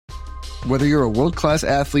Whether you're a world-class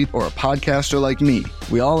athlete or a podcaster like me,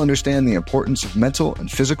 we all understand the importance of mental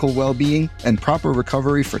and physical well-being and proper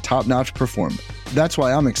recovery for top-notch performance. That's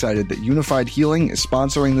why I'm excited that Unified Healing is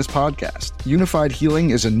sponsoring this podcast. Unified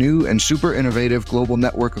Healing is a new and super innovative global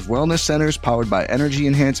network of wellness centers powered by Energy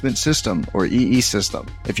Enhancement System, or EE System.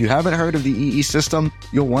 If you haven't heard of the EE System,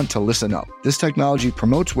 you'll want to listen up. This technology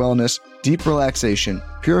promotes wellness, deep relaxation,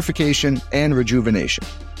 purification, and rejuvenation.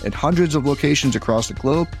 In hundreds of locations across the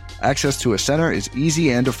globe, access to a center is easy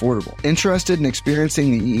and affordable. Interested in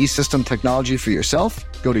experiencing the EE System technology for yourself?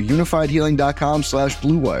 Go to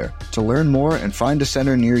unifiedhealing.com/bluewire to learn more and find a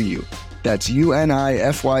center near you. That's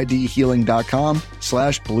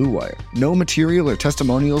unifydhealing.com/bluewire. No material or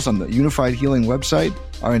testimonials on the Unified Healing website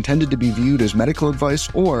are intended to be viewed as medical advice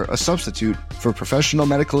or a substitute for professional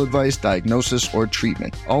medical advice, diagnosis, or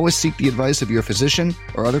treatment. Always seek the advice of your physician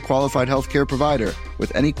or other qualified healthcare provider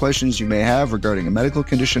with any questions you may have regarding a medical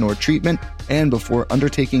condition or treatment and before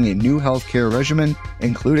undertaking a new healthcare regimen,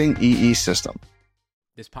 including EE System.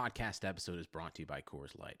 This podcast episode is brought to you by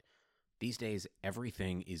Coors Light. These days,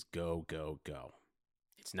 everything is go, go, go.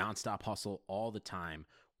 It's nonstop hustle all the time.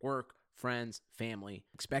 Work, friends, family,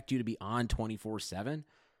 expect you to be on 24/7?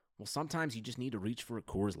 Well, sometimes you just need to reach for a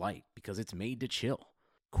Coors Light because it's made to chill.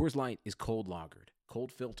 Coors Light is cold lagered,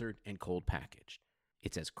 cold filtered, and cold packaged.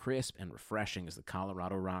 It's as crisp and refreshing as the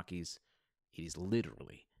Colorado Rockies. It is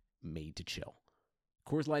literally made to chill.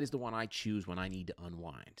 Coors Light is the one I choose when I need to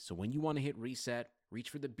unwind. So when you want to hit reset,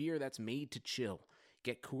 reach for the beer that's made to chill.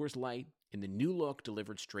 Get Coors Light in the new look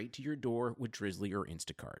delivered straight to your door with Drizzly or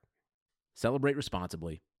Instacart. Celebrate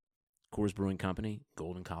responsibly. Coors Brewing Company,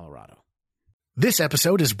 Golden, Colorado. This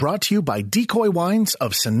episode is brought to you by Decoy Wines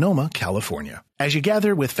of Sonoma, California. As you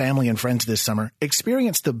gather with family and friends this summer,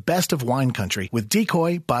 experience the best of wine country with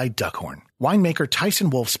Decoy by Duckhorn. Winemaker Tyson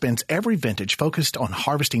Wolf spends every vintage focused on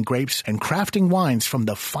harvesting grapes and crafting wines from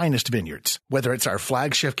the finest vineyards. Whether it's our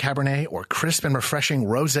flagship Cabernet or crisp and refreshing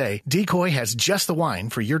Rosé, Decoy has just the wine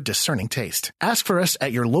for your discerning taste. Ask for us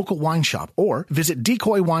at your local wine shop or visit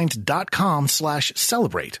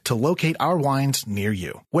decoywines.com/celebrate to locate our wines near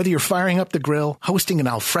you. Whether you're firing up the grill, hosting an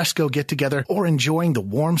alfresco get-together, or enjoying the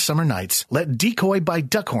warm summer nights, let Decoy by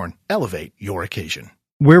Duckhorn elevate your occasion.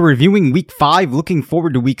 We're reviewing Week 5, looking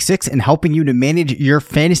forward to Week 6, and helping you to manage your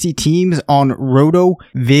fantasy teams on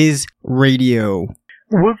RotoViz Radio.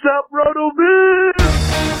 What's up, RotoViz?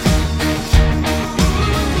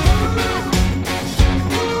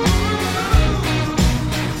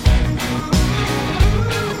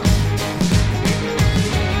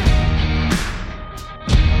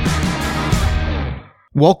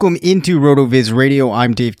 Welcome into RotoViz Radio.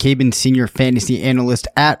 I'm Dave Cabin, Senior Fantasy Analyst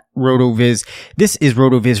at RotoViz. This is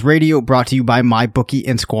RotoViz Radio, brought to you by MyBookie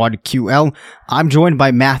and SquadQL. I'm joined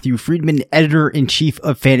by Matthew Friedman, Editor-in-Chief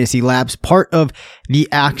of Fantasy Labs, part of the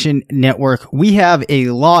Action Network. We have a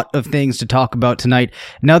lot of things to talk about tonight.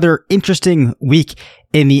 Another interesting week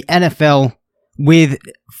in the NFL with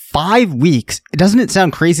 5 weeks. Doesn't it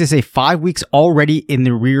sound crazy to say 5 weeks already in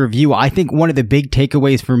the rear view? I think one of the big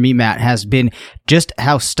takeaways for me, Matt, has been just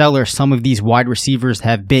how stellar some of these wide receivers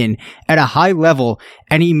have been at a high level.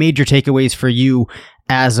 Any major takeaways for you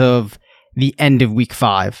as of the end of Week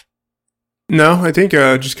 5? No, I think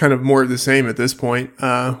just kind of more of the same at this point.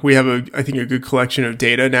 We have I think a good collection of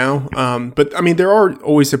data now. But I mean, there are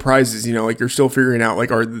always surprises. You know, like you're still figuring out like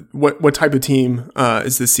what type of team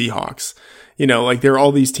is the Seahawks. You know, like there are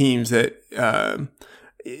all these teams that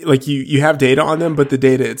like you have data on them, but the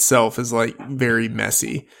data itself is like very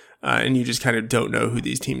messy. And you just kind of don't know who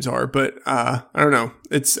these teams are. But I don't know.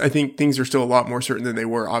 I think things are still a lot more certain than they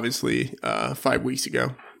were, obviously, 5 weeks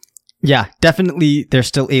ago. Yeah, definitely there's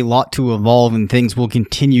still a lot to evolve, and things will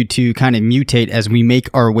continue to kind of mutate as we make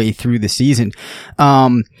our way through the season.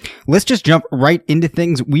 Let's just jump right into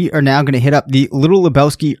things. We are now going to hit up the Little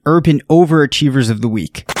Lebowski Urban Overachievers of the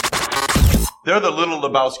Week. They're the Little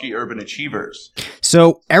Lebowski Urban Achievers.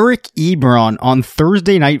 So Eric Ebron on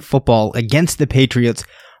Thursday Night Football against the Patriots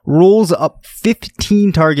rolls up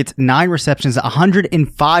 15 targets, 9 receptions,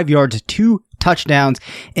 105 yards, 2 touchdowns,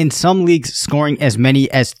 in some leagues scoring as many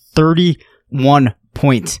as 31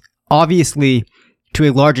 points. Obviously, to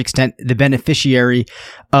a large extent, the beneficiary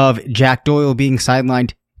of Jack Doyle being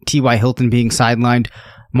sidelined, T.Y. Hilton being sidelined,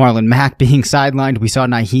 Marlon Mack being sidelined. We saw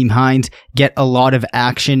Nyheim Hines get a lot of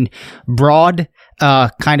action. Broad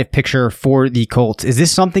kind of picture for the Colts. Is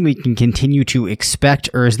this something we can continue to expect,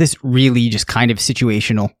 or is this really just kind of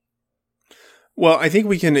situational? Well, I think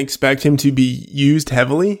we can expect him to be used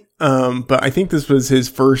heavily, but I think this was his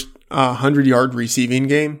first 100-yard receiving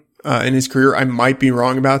game in his career. I might be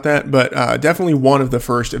wrong about that, but definitely one of the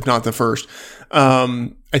first, if not the first.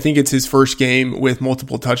 I think it's his first game with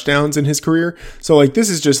multiple touchdowns in his career. So like this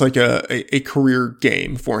is just like a career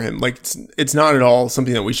game for him. Like it's not at all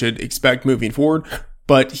something that we should expect moving forward.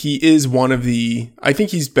 But he is one of I think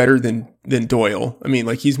he's better than Doyle. I mean,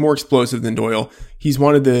 like he's more explosive than Doyle. He's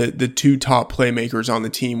one of the two top playmakers on the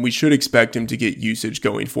team. We should expect him to get usage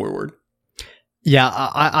going forward. Yeah,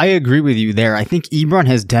 I agree with you there. I think Ebron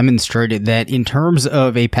has demonstrated that in terms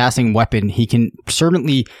of a passing weapon, he can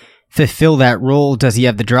certainly fulfill that role. Does he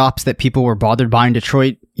have the drops that people were bothered by in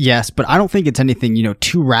Detroit? Yes, but I don't think it's anything,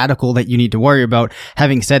 too radical that you need to worry about.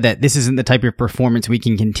 Having said that, this isn't the type of performance we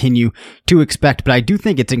can continue to expect, but I do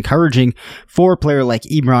think it's encouraging for a player like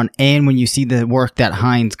Ebron, and when you see the work that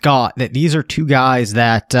Hines got, that these are two guys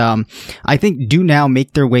that I think do now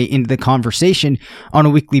make their way into the conversation on a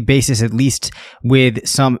weekly basis, at least with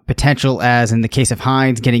some potential, as in the case of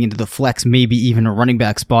Hines getting into the flex, maybe even a running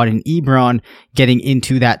back spot, and Ebron getting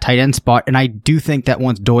into that tight end spot. And I do think that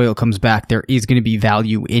once Doyle comes back, there is going to be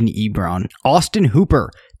value in Ebron. Austin Hooper,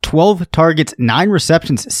 12 targets, 9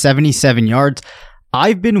 receptions, 77 yards.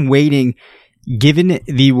 I've been waiting, given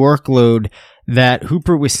the workload that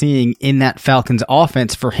Hooper was seeing in that Falcons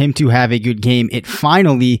offense, for him to have a good game. It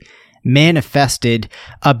finally manifested.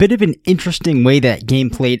 A bit of an interesting way that game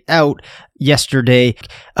played out yesterday.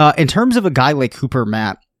 In terms of a guy like Hooper,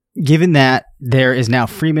 Matt, given that there is now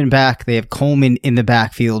Freeman back, they have Coleman in the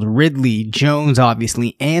backfield, Ridley, Jones,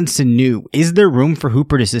 obviously, and Sanu. Is there room for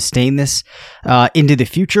Hooper to sustain this into the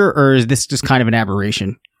future, or is this just kind of an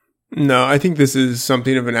aberration? No, I think this is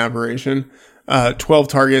something of an aberration. 12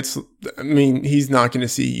 targets. I mean, he's not going to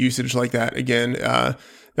see usage like that again.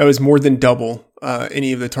 That was more than double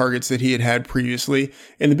any of the targets that he had previously.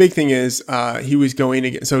 And the big thing is he was going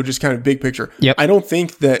against, so just kind of big picture. Yep. I don't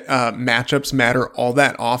think that matchups matter all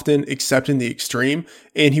that often, except in the extreme.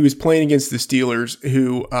 And he was playing against the Steelers,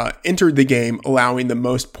 who entered the game allowing the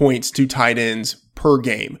most points to tight ends per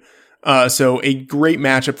game. So a great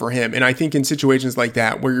matchup for him. And I think in situations like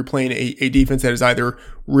that, where you're playing a defense that is either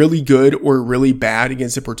really good or really bad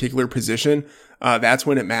against a particular position, that's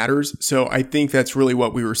when it matters. So I think that's really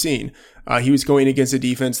what we were seeing. He was going against a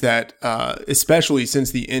defense that, especially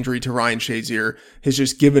since the injury to Ryan Shazier, has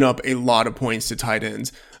just given up a lot of points to tight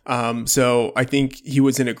ends. So I think he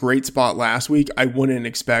was in a great spot last week. I wouldn't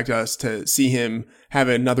expect us to see him have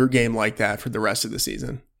another game like that for the rest of the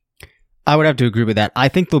season. I would have to agree with that. I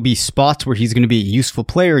think there'll be spots where he's going to be a useful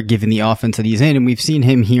player given the offense that he's in, and we've seen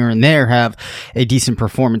him here and there have a decent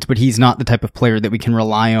performance, but he's not the type of player that we can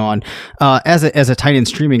rely on as a tight end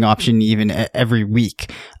streaming option even every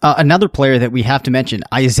week. Another player that we have to mention,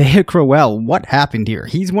 Isaiah Crowell. What happened here?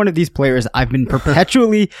 He's one of these players I've been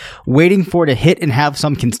perpetually waiting for to hit and have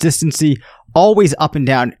some consistency. Always up and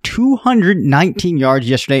down, 219 yards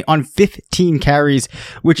yesterday on 15 carries,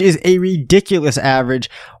 which is a ridiculous average.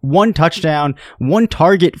 1 touchdown, 1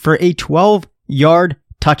 target for a 12-yard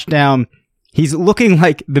touchdown. He's looking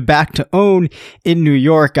like the back to own in New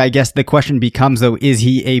York. I guess the question becomes, though, is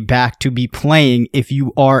he a back to be playing if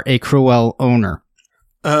you are a Crowell owner?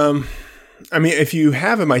 I mean, if you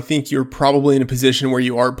have him, I think you're probably in a position where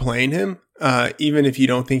you are playing him, even if you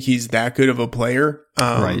don't think he's that good of a player.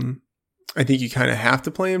 Right. I think you kind of have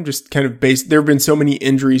to play him, just kind of based. There have been so many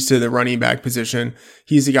injuries to the running back position.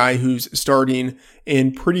 He's a guy who's starting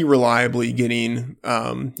and pretty reliably getting,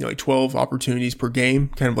 like 12 opportunities per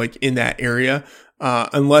game, kind of like in that area,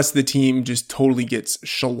 unless the team just totally gets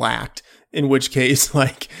shellacked, in which case,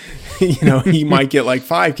 like, he might get like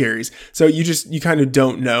 5 carries. So you kind of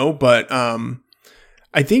don't know. But,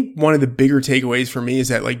 I think one of the bigger takeaways for me is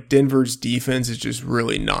that like Denver's defense is just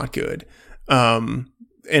really not good.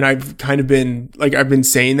 And I've kind of been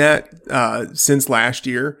saying that since last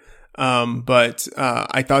year. But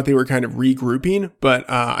I thought they were kind of regrouping, but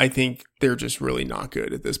I think they're just really not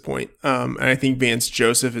good at this point. And I think Vance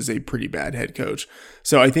Joseph is a pretty bad head coach.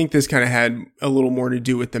 So I think this kind of had a little more to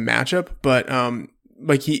do with the matchup, but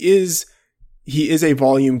like he is a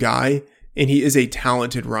volume guy and he is a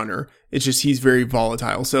talented runner. It's just he's very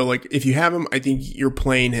volatile. So like if you have him, I think you're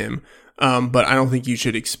playing him. But I don't think you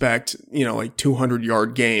should expect, like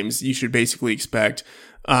 200-yard games. You should basically expect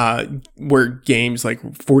where games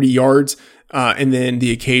like 40 yards and then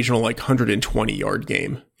the occasional like 120-yard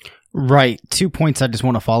game. Right. 2 points I just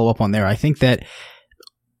want to follow up on there. I think that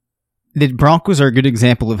the Broncos are a good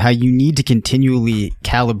example of how you need to continually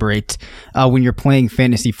calibrate when you're playing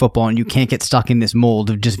fantasy football, and you can't get stuck in this mold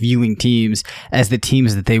of just viewing teams as the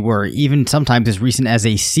teams that they were, even sometimes as recent as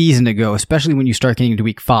a season ago, especially when you start getting into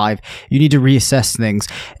week 5. You need to reassess things.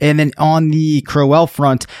 And then on the Crowell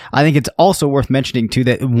front, I think it's also worth mentioning too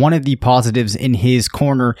that one of the positives in his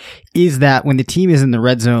corner is that when the team is in the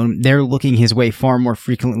red zone, they're looking his way far more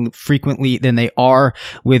frequently than they are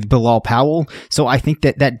with Bilal Powell. So I think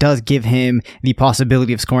that does give him the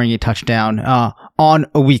possibility of scoring a touchdown on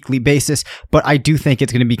a weekly basis, but I do think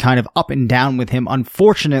it's going to be kind of up and down with him.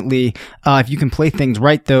 Unfortunately, if you can play things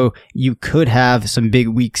right, though, you could have some big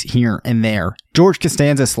weeks here and there. George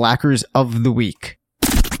Costanza, Slackers of the Week.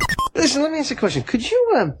 Listen, let me ask you a question. Could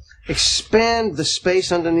you expand the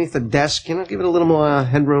space underneath the desk? Give it a little more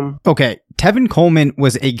headroom? Okay, Tevin Coleman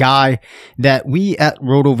was a guy that we at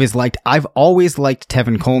RotoViz liked. I've always liked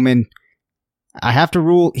Tevin Coleman. I have to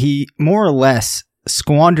rule he more or less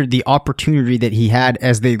squandered the opportunity that he had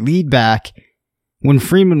as the lead back when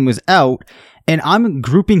Freeman was out, and I'm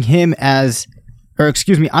grouping him and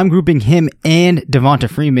Devonta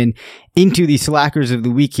Freeman into the Slackers of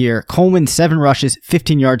the Week here. Coleman, 7 rushes,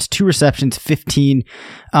 15 yards, 2 receptions, 15.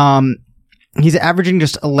 He's averaging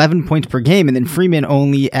just 11 points per game, and then Freeman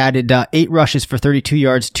only added 8 rushes for 32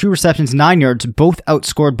 yards, 2 receptions, 9 yards, both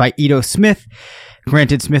outscored by Ito Smith.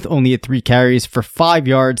 Granted, Smith only had 3 carries for 5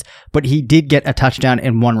 yards, but he did get a touchdown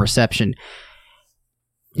and 1 reception.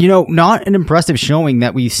 Not an impressive showing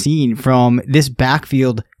that we've seen from this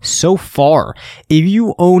backfield so far. If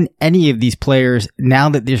you own any of these players, now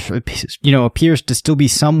that there, appears to still be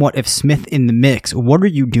somewhat of Smith in the mix, what are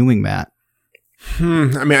you doing, Matt?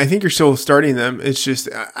 I think you're still starting them. It's just,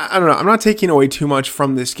 I don't know. I'm not taking away too much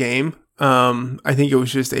from this game. I think it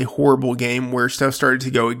was just a horrible game where stuff started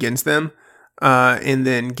to go against them. And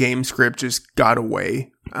then game script just got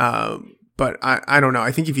away. But I don't know.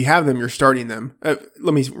 I think if you have them, you're starting them. Let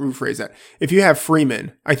me rephrase that. If you have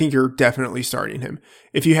Freeman, I think you're definitely starting him.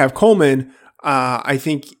 If you have Coleman, I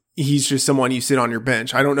think he's just someone you sit on your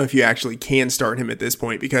bench. I don't know if you actually can start him at this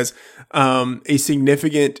point because a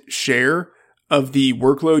significant share of the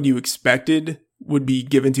workload you expected would be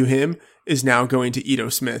given to him is now going to Ito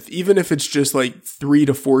Smith. Even if it's just like 3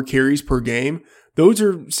 to 4 carries per game, those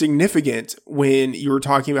are significant when you're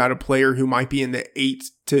talking about a player who might be in the 8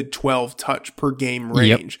 to 12 touch per game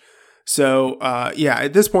range. Yep. So,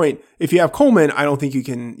 at this point, if you have Coleman, I don't think you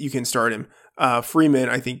can start him. Freeman,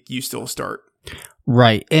 I think you still start.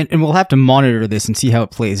 Right. And we'll have to monitor this and see how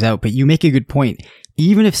it plays out. But you make a good point.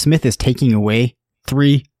 Even if Smith is taking away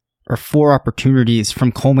 3 or 4 opportunities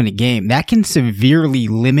from Coleman a game, that can severely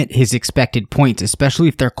limit his expected points, especially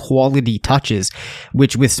if they're quality touches,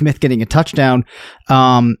 which with Smith getting a touchdown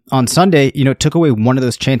on Sunday, took away one of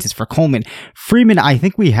those chances for Coleman. Freeman, I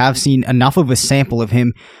think we have seen enough of a sample of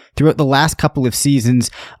him throughout the last couple of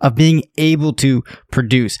seasons of being able to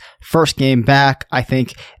produce. First game back, I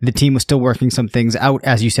think the team was still working some things out.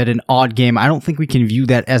 As you said, an odd game. I don't think we can view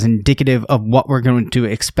that as indicative of what we're going to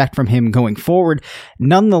expect from him going forward.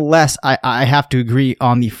 Nonetheless, I have to agree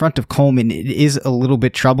on the front of Coleman. It is a little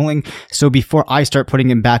bit troubling. So before I start putting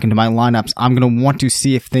him back into my lineups, I'm going to want to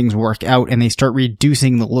see if things work out and they start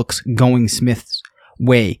reducing the looks going Smith's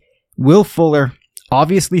way. Will Fuller,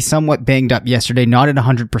 obviously somewhat banged up yesterday, not at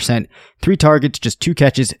 100%. 3 targets, just 2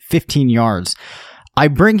 catches, 15 yards. I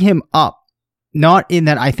bring him up, not in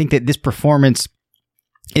that I think that this performance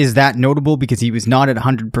is that notable because he was not at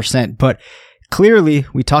 100%, but clearly,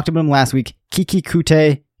 we talked about him last week, Kiki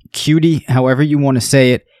Kute, Cutie, however you want to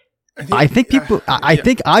say it. I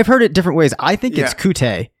think I've heard it different ways. I think it's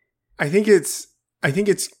Kute.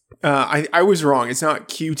 I was wrong. It's not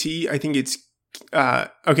QT. I think it's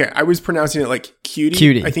okay, I was pronouncing it like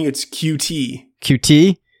cutie. I think it's QT.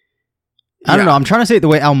 QT? I don't know. I'm trying to say it the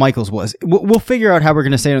way Al Michaels was. We'll figure out how we're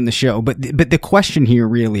going to say it on the show. But the question here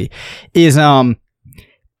really is,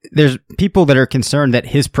 there's people that are concerned that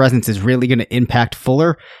his presence is really going to impact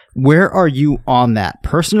Fuller. Where are you on that?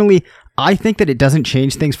 Personally, I think that it doesn't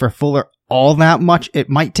change things for Fuller all that much. It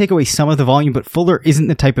might take away some of the volume, but Fuller isn't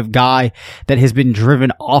the type of guy that has been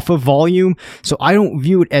driven off of volume. So I don't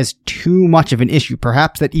view it as too much of an issue.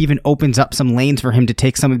 Perhaps that even opens up some lanes for him to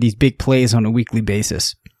take some of these big plays on a weekly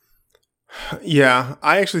basis. Yeah,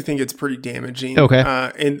 I actually think it's pretty damaging. Okay.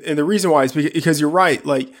 And the reason why is because you're right.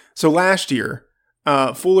 So last year,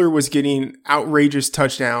 Fuller was getting outrageous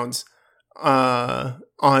touchdowns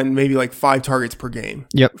on maybe 5 targets per game.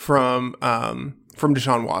 Yep. From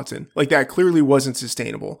Deshaun Watson. That clearly wasn't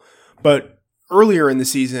sustainable. But earlier in the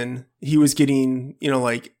season, he was getting,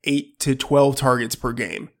 8 to 12 targets per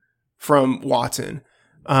game from Watson.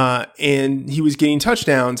 And he was getting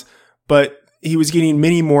touchdowns, but he was getting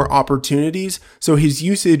many more opportunities. So his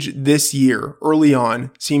usage this year, early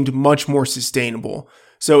on, seemed much more sustainable.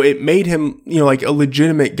 So it made him, like a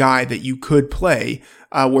legitimate guy that you could play,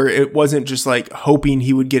 where it wasn't just like hoping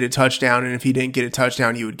he would get a touchdown. And if he didn't get a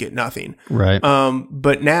touchdown, he would get nothing. Right.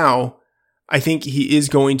 But now I think he is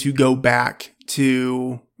going to go back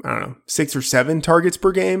to, 6 or 7 targets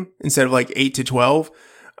per game instead of like 8 to 12.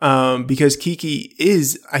 Because Keke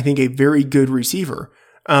is, I think, a very good receiver.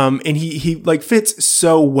 And he like fits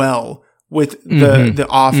so well with the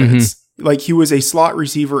offense. Like he was a slot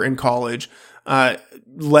receiver in college,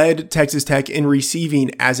 led Texas Tech in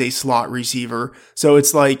receiving as a slot receiver. So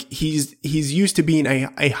it's like he's used to being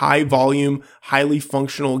a high volume, highly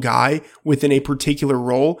functional guy within a particular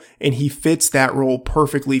role. And he fits that role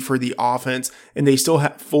perfectly for the offense. And they still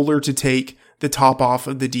have Fuller to take the top off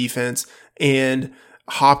of the defense, and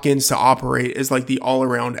Hopkins to operate as like the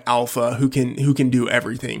all-around alpha who can do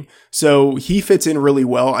everything. So he fits in really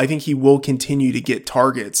well. I think he will continue to get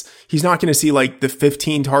targets. He's not going to see like the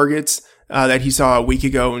 15 targets that he saw a week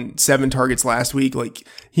ago and 7 targets last week. Like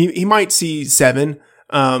he might see 7,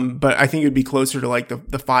 but I think it'd be closer to like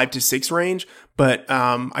the 5 to 6 range. But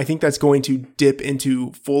I think that's going to dip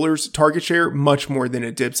into Fuller's target share much more than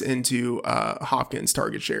it dips into Hopkins'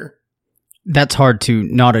 target share. That's hard to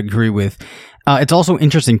not agree with. It's also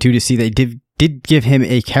interesting, too, to see they did give him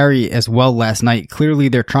a carry as well last night. Clearly,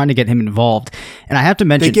 they're trying to get him involved. And I have to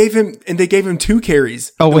mention... They gave him 2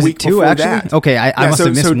 carries. Oh, was it 2, actually? That. Okay, I must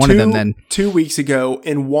have missed one of them then. 2 weeks ago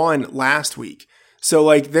and 1 last week.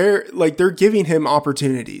 So, they're giving him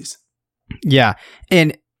opportunities. Yeah,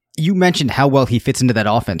 and you mentioned how well he fits into that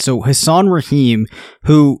offense. So, Hassan Rahim,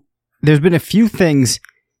 who... There's been a few things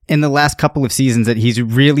in the last couple of seasons that he's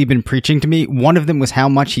really been preaching to me. One of them was how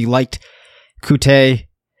much he liked Kute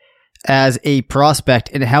as a prospect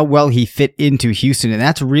and how well he fit into Houston. And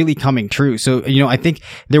that's really coming true. So, I think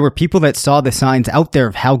there were people that saw the signs out there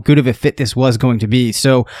of how good of a fit this was going to be.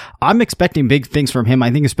 So I'm expecting big things from him.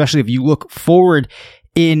 I think especially if you look forward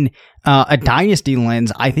in a dynasty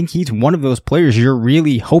lens, I think he's one of those players you're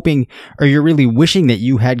really hoping or you're really wishing that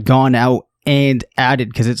you had gone out and added,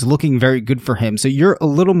 because it's looking very good for him. So you're a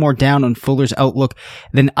little more down on Fuller's outlook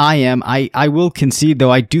than I am. I will concede, though,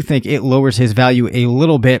 I do think it lowers his value a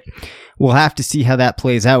little bit. We'll have to see how that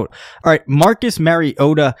plays out. All right, Marcus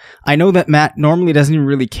Mariota. I know that Matt normally doesn't even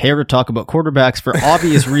really care to talk about quarterbacks for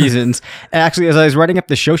obvious reasons. Actually, as I was writing up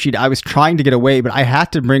the show sheet, I was trying to get away, but I had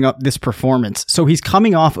to bring up this performance. So he's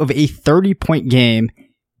coming off of a 30-point game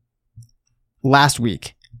last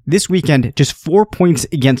week. This weekend, just 4 points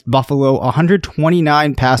against Buffalo,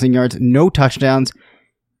 129 passing yards, no touchdowns.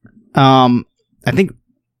 I think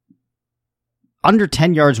under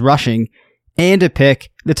 10 yards rushing and a pick.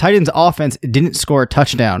 The Titans offense didn't score a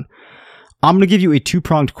touchdown. I'm going to give you a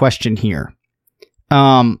 2-pronged question here.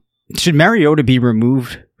 Should Mariota be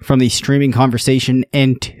removed from the streaming conversation?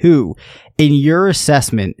 And 2, in your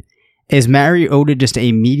assessment, is Mariota just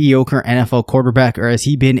a mediocre NFL quarterback, or has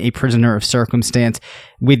he been a prisoner of circumstance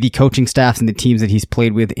with the coaching staffs and the teams that he's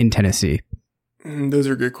played with in Tennessee? Those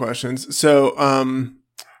are good questions. So,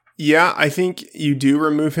 yeah, I think you do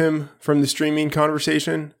remove him from the streaming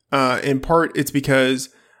conversation. In part, it's because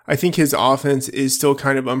I think his offense is still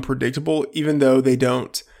kind of unpredictable, even though they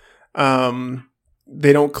don't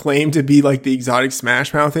claim to be like the exotic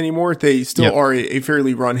smash mouth anymore. They still are a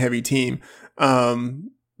fairly run heavy team.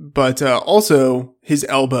 But also his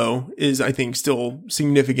elbow is, I think, still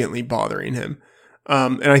significantly bothering him.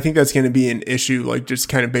 And I think that's going to be an issue, like just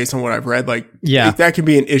kind of based on what I've read. That could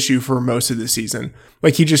be an issue for most of the season.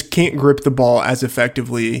 Like he just can't grip the ball as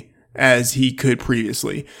effectively as he could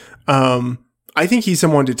previously. I think he's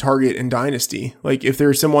someone to target in Dynasty. Like if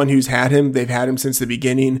there's someone who's had him, they've had him since the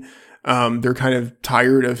beginning. They're kind of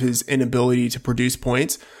tired of his inability to produce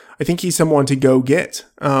points. I think he's someone to go get,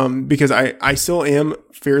 because I still am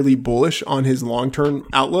fairly bullish on his long-term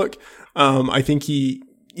outlook. I think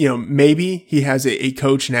maybe he has a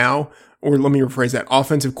coach now, or let me rephrase that,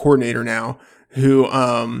 offensive coordinator now who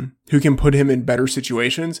can put him in better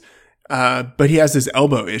situations. But he has this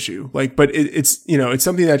elbow issue, but it's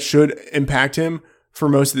something that should impact him for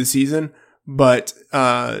most of the season, but,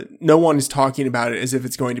 no one is talking about it as if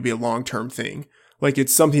it's going to be a long-term thing. Like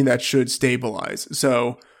it's something that should stabilize.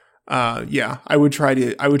 So, I would try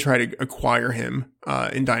to acquire him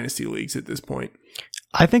in dynasty leagues at this point.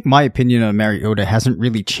 I think my opinion on Mariota hasn't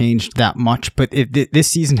really changed that much, but this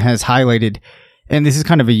season has highlighted, and this is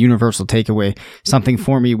kind of a universal takeaway, something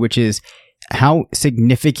for me, which is how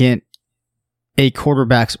significant a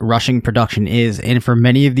quarterback's rushing production is. And for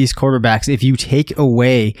many of these quarterbacks, if you take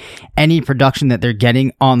away any production that they're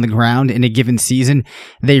getting on the ground in a given season,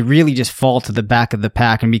 they really just fall to the back of the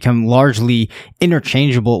pack and become largely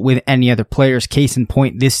interchangeable with any other players. Case in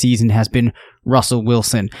point, this season has been Russell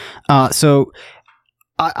Wilson. So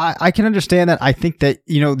I can understand that. I think that,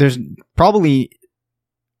 there's probably,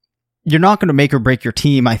 you're not going to make or break your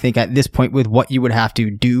team, I think, at this point with what you would have to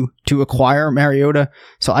do to acquire Mariota.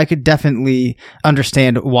 So I could definitely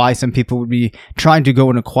understand why some people would be trying to go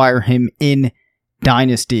and acquire him in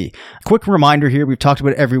Dynasty. Quick reminder here, we've talked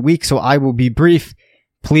about it every week, so I will be brief.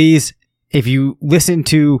 Please, if you listen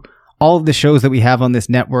to all of the shows that we have on this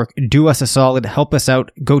network, do us a solid, help us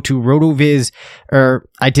out, go to RotoViz, or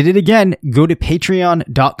I did it again, go to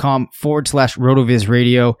patreon.com/RotoViz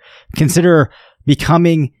Radio. Consider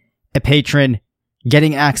becoming a patron,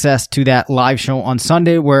 getting access to that live show on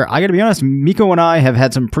Sunday, where I gotta be honest, Miko and I have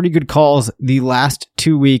had some pretty good calls the last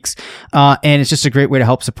 2 weeks, and it's just a great way to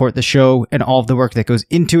help support the show and all of the work that goes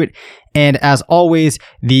into it. And as always,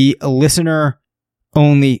 the listener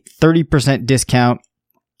only 30% discount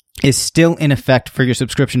is still in effect for your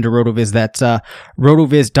subscription to RotoViz. That's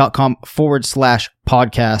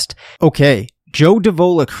rotoviz.com/podcast. Okay. Joe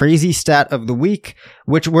Davola crazy stat of the week,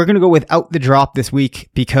 which we're going to go without the drop this week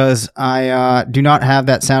because I do not have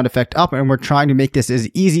that sound effect up, and we're trying to make this as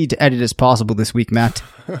easy to edit as possible this week, Matt.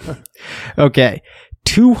 Okay.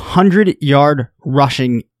 200-yard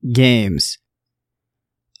rushing games.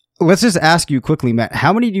 Let's just ask you quickly, Matt,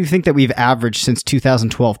 how many do you think that we've averaged since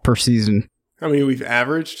 2012 per season? How many we've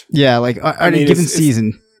averaged? Yeah, like on a given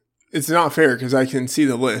season. It's not fair because I can see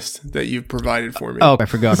the list that you've provided for me. Oh, I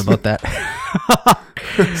forgot about that.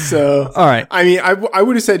 So, all right. I mean, I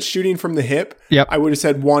would have said shooting from the hip. Yep. I would have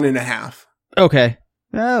said 1.5. Okay.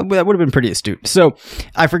 That would have been pretty astute. So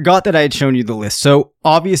I forgot that I had shown you the list. So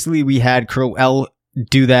obviously we had Crowell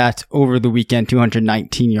do that over the weekend,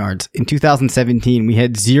 219 yards. In 2017, we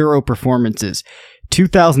had 0 performances.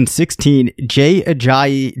 2016, Jay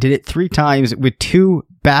Ajayi did it 3 times with 2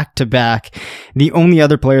 back-to-back. The only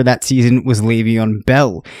other player that season was Le'Veon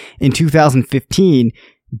Bell. In 2015,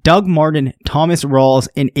 Doug Martin, Thomas Rawls,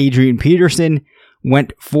 and Adrian Peterson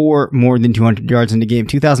went for more than 200 yards in the game.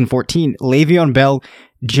 2014, Le'Veon Bell,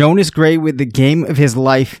 Jonas Gray with the game of his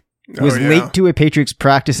life, was late to a Patriots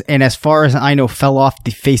practice, and as far as I know, fell off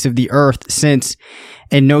the face of the earth since.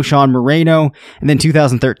 And Noshawn Moreno. And then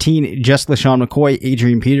 2013, just LaShawn McCoy,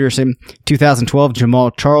 Adrian Peterson. 2012,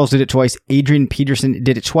 Jamal Charles did it twice. Adrian Peterson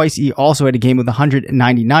did it twice. He also had a game with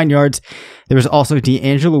 199 yards. There was also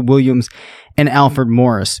D'Angelo Williams and Alfred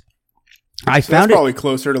Morris. That's probably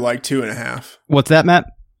closer to like 2.5. What's that, Matt?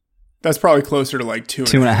 That's probably closer to like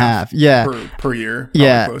 2.5. Yeah. Per year.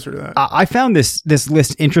 Yeah. Closer to that. I found this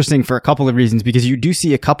list interesting for a couple of reasons, because you do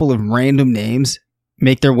see a couple of random names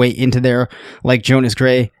make their way into there, like Jonas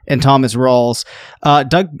Gray and Thomas Rawls.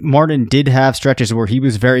 Doug Martin did have stretches where he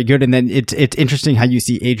was very good, and then it's interesting how you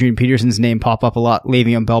see Adrian Peterson's name pop up a lot,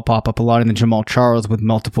 Le'Veon Bell pop up a lot, and then Jamal Charles with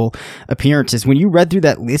multiple appearances. When you read through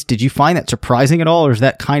that list, did you find that surprising at all, or is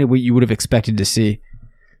that kind of what you would have expected to see?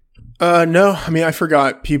 No, I mean, I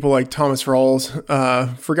forgot people like Thomas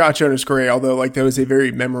Rawls, forgot Jonas Gray, although like that was a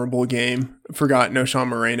very memorable game. Forgot Noshawn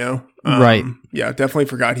Moreno. Right. Yeah, definitely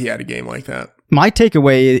forgot he had a game like that. My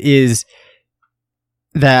takeaway is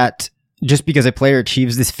that just because a player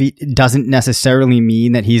achieves this feat doesn't necessarily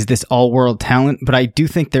mean that he's this all-world talent, but I do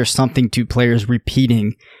think there's something to players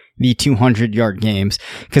repeating the 200-yard games,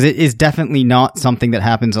 because it is definitely not something that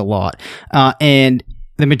happens a lot. And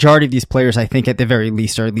the majority of these players, I think, at the very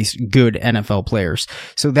least, are at least good NFL players.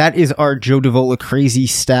 So that is our Joe Davola crazy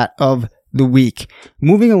stat of the week.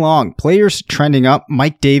 Moving along, players trending up.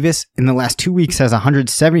 Mike Davis in the last 2 weeks has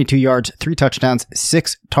 172 yards, 3 touchdowns,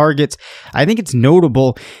 6 targets. I think it's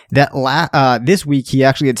notable that this week he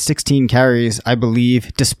actually had 16 carries, I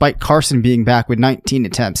believe, despite Carson being back with 19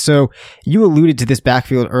 attempts. So you alluded to this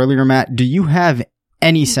backfield earlier, Matt. Do you have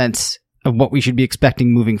any sense of what we should be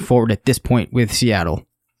expecting moving forward at this point with Seattle?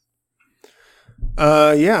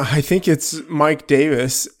 Yeah, I think it's Mike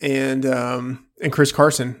Davis and Chris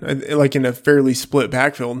Carson, like in a fairly split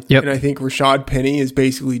backfield. Yep. And I think Rashad Penny is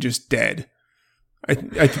basically just dead.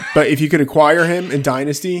 But if you could acquire him in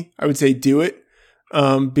Dynasty, I would say do it.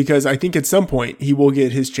 Because I think at some point he will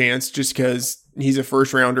get his chance, just because he's a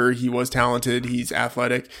first rounder. He was talented. He's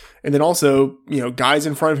athletic. And then also, guys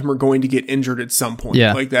in front of him are going to get injured at some point.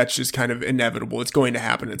 Yeah. Like that's just kind of inevitable. It's going to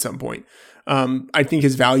happen at some point. I think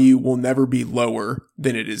his value will never be lower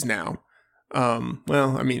than it is now.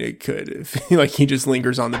 Well, I mean, it could if he just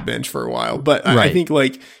lingers on the bench for a while, but right. I think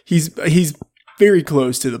like he's very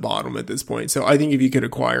close to the bottom at this point. So I think if you could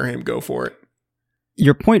acquire him, go for it.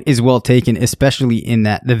 your point is well taken, especially in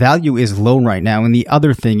that the value is low right now. And the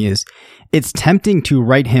other thing is, it's tempting to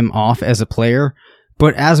write him off as a player.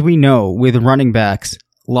 But as we know, with running backs,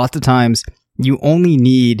 lots of times you only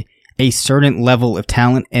need a certain level of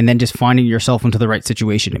talent and then just finding yourself into the right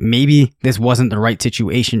situation. Maybe this wasn't the right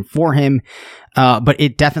situation for him, but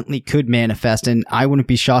it definitely could manifest. And I wouldn't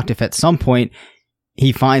be shocked if at some point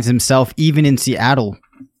he finds himself, even in Seattle,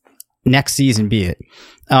 next season be it,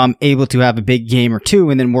 able to have a big game or two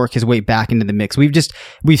and then work his way back into the mix.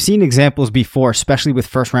 We've seen examples before, especially with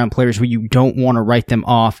first round players, where you don't want to write them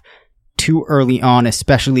off too early on,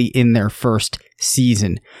 especially in their first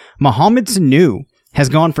season. Mohamed Sanu has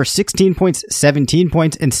gone for 16 points, 17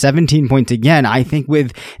 points, and 17 points again. I think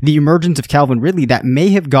with the emergence of Calvin Ridley, that may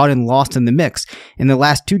have gotten lost in the mix. In the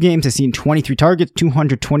last 2 games, has seen 23 targets,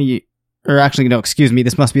 220, or actually, no, excuse me,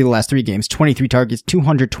 this must be the last 3 games. 23 targets,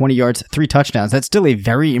 220 yards, 3 touchdowns. That's still a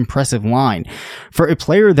very impressive line for a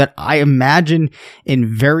player that I imagine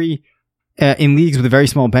in leagues with a very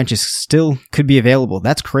small benches still could be available.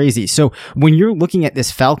 That's crazy. So when you're looking at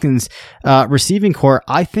this Falcons receiving core,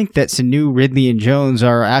 I think that Sanu, Ridley, and Jones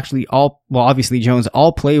are actually obviously Jones,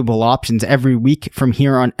 all playable options every week from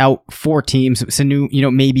here on out for teams. Sanu,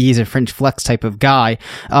 maybe he's a fringe flex type of guy.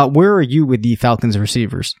 Where are you with the Falcons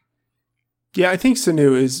receivers? Yeah, I think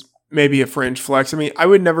Sanu is maybe a fringe flex. I mean, I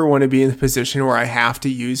would never want to be in the position where I have to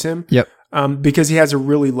use him. Yep. Because he has a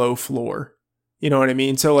really low floor. You know what I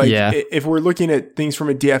mean? So if we're looking at things from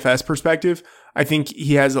a DFS perspective, I think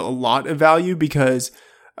he has a lot of value because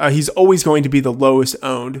he's always going to be the lowest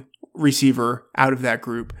owned receiver out of that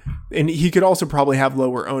group. And he could also probably have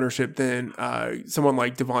lower ownership than someone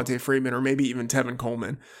like Devontae Freeman or maybe even Tevin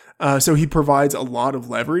Coleman. So he provides a lot of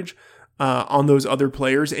leverage on those other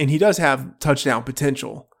players, and he does have touchdown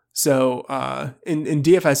potential. So in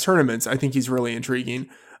DFS tournaments, I think he's really intriguing.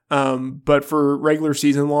 But for regular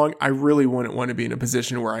season long, I really wouldn't want to be in a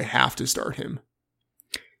position where I have to start him.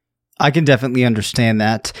 I can definitely understand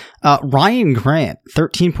that. Ryan Grant,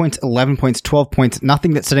 13 points, 11 points, 12 points,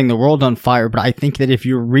 nothing that's setting the world on fire, but I think that if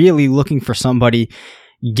you're really looking for somebody,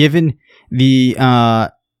 given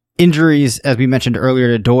the injuries, as we mentioned earlier,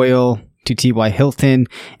 to Doyle, to T.Y. Hilton,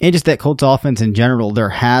 and just that Colts offense in general, there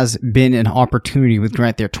has been an opportunity with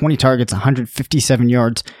Grant there. 20 targets, 157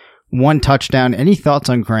 yards, 1 touchdown. Any thoughts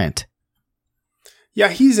on Grant? Yeah,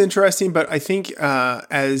 he's interesting, but I think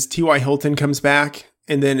as T.Y. Hilton comes back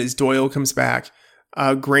and then as Doyle comes back,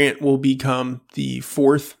 Grant will become the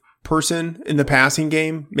 4th person in the passing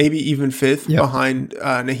game, maybe even 5th behind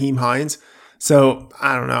Nyheim Hines. So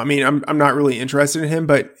I don't know. I mean, I'm not really interested in him,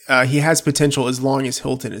 but he has potential as long as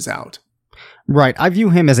Hilton is out. Right. I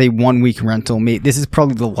view him as a 1-week rental. This is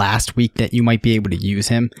probably the last week that you might be able to use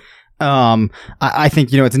him. I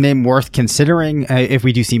think, it's a name worth considering if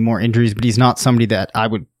we do see more injuries, but he's not somebody that I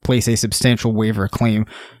would place a substantial waiver claim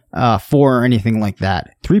for or anything like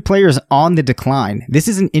that. 3 players on the decline. This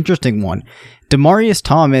is an interesting one. Demaryius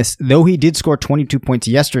Thomas, though he did score 22 points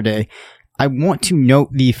yesterday, I want to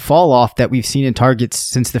note the fall off that we've seen in targets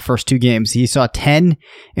since the first 2 games. He saw 10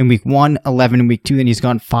 in week 1, 11 in week 2, then he's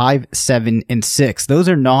gone 5, 7, and 6. Those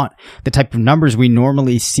are not the type of numbers we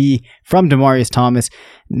normally see from Demaryius Thomas.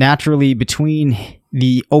 Naturally, between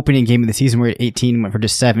the opening game of the season, we're at 18, went for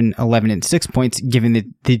just 7, 11, and 6 points, given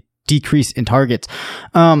the decrease in targets.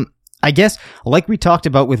 I guess, like we talked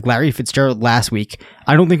about with Larry Fitzgerald last week,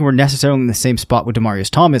 I don't think we're necessarily in the same spot with Demaryius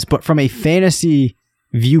Thomas, but from a fantasy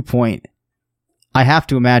viewpoint, I have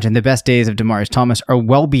to imagine the best days of Demaryius Thomas are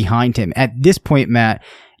well behind him. At this point, Matt,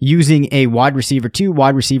 using a wide receiver 2,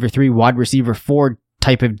 wide receiver 3, wide receiver 4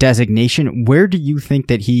 type of designation, where do you think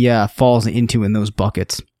that he falls into in those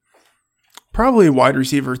buckets? Probably wide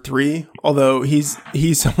receiver 3, although he's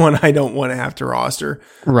someone I don't want to have to roster.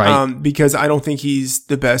 Right. Because I don't think he's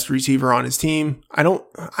the best receiver on his team. I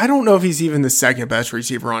don't know if he's even the second best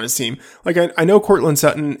receiver on his team. Like I know Courtland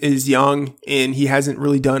Sutton is young and he hasn't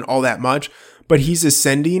really done all that much, but he's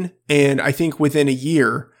ascending, and I think within a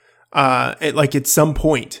year, at some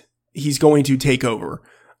point, he's going to take over.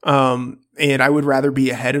 And I would rather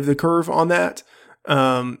be ahead of the curve on that.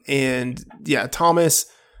 And yeah, Thomas,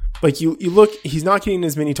 you look, he's not getting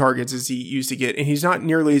as many targets as he used to get, and he's not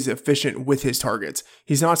nearly as efficient with his targets.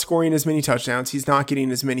 He's not scoring as many touchdowns. He's not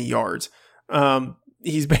getting as many yards.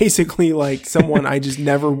 He's basically like someone I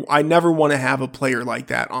never want to have a player like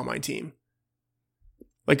that on my team.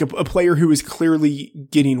 Like a player who is clearly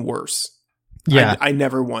getting worse. Yeah. I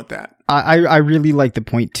never want that. I really like the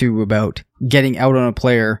point too about getting out on a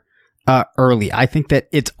player early. I think that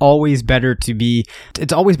it's always better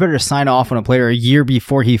to sign off on a player a year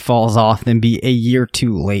before he falls off than be a year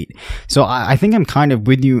too late. So I think I'm kind of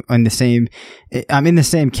with you I'm in the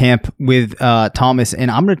same camp with Thomas,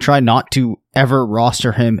 and I'm going to try not to ever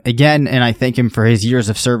roster him again. And I thank him for his years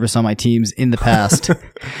of service on my teams in the past.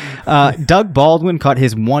 Doug Baldwin caught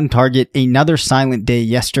his one target, another silent day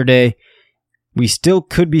yesterday. We still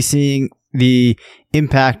could be seeing the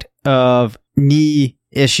impact of knee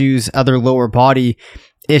issues, other lower body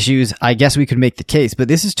issues. I guess we could make the case, but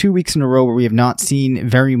this is 2 weeks in a row where we have not seen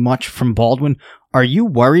very much from Baldwin. Are you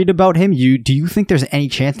worried about him? Do you think there's any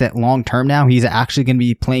chance that long term now he's actually going to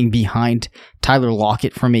be playing behind Tyler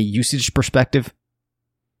Lockett from a usage perspective?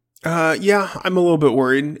 Yeah, I'm a little bit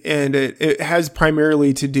worried, and it has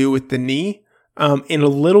primarily to do with the knee, and a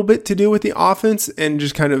little bit to do with the offense and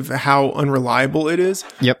just kind of how unreliable it is.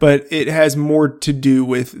 Yep. But it has more to do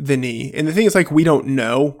with the knee. And the thing is, like, we don't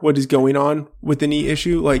know what is going on with the knee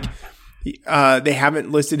issue. Like, they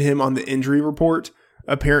haven't listed him on the injury report.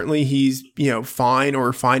 Apparently he's, fine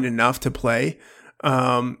or fine enough to play.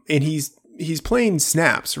 And he's playing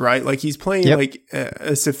snaps, right? Like, he's playing like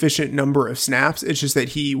a sufficient number of snaps. It's just that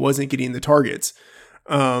he wasn't getting the targets.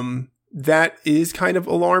 That is kind of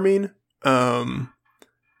alarming.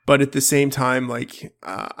 But at the same time, like,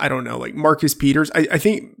 I don't know, like Marcus Peters, I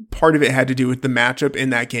think part of it had to do with the matchup in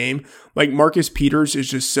that game. Like, Marcus Peters is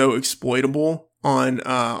just so exploitable on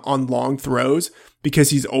long throws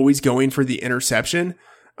because he's always going for the interception.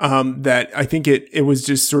 That I think it was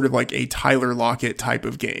just sort of like a Tyler Lockett type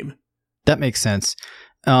of game. That makes sense.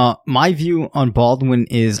 My view on Baldwin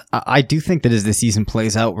is I do think that as the season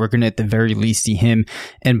plays out, we're going to at the very least see him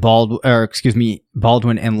and Baldwin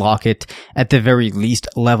and Lockett at the very least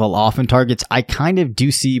level off in targets. I kind of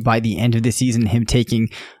do see by the end of the season him taking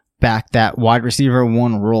back that wide receiver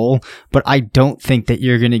one role, but I don't think that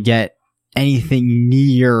you're going to get anything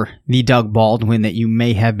near the Doug Baldwin that you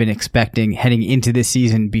may have been expecting heading into this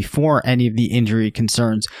season before any of the injury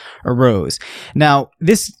concerns arose. Now,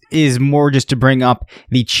 this is more just to bring up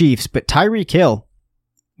the Chiefs, but Tyreek Hill,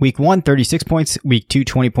 week 1, 36 points, week 2,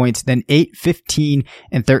 20 points, then 8, 15,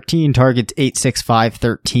 and 13 targets, 8, 6, 5,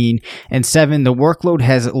 13, and 7. The workload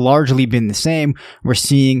has largely been the same. We're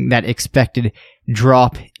seeing that expected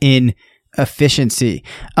drop in efficiency.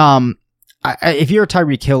 If you're a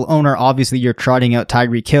Tyreek Hill owner, obviously you're trotting out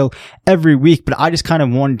Tyreek Hill every week, but I just kind of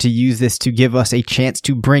wanted to use this to give us a chance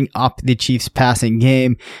to bring up the Chiefs passing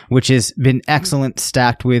game, which has been excellent,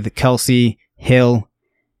 stacked with Kelsey, Hill,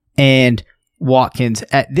 and Watkins.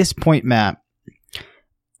 At this point, Matt,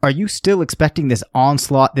 are you still expecting this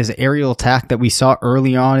onslaught, this aerial attack that we saw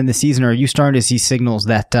early on in the season, or are you starting to see signals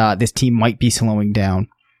that this team might be slowing down?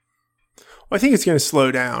 Well, I think it's going to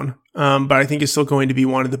slow down. But I think it's still going to be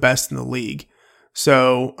one of the best in the league.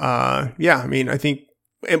 So, yeah, I mean, I think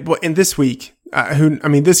in this week,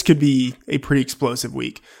 this could be a pretty explosive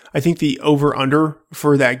week. I think the over-under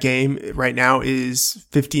for that game right now is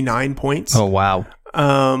 59 points. Oh, wow.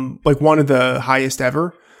 Like one of the highest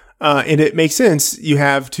ever. And it makes sense. You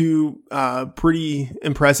have two pretty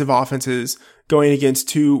impressive offenses going against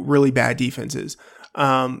two really bad defenses.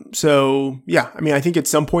 So, yeah, I mean, I think at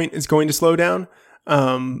some point it's going to slow down.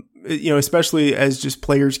 Especially as just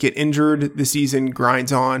players get injured, the season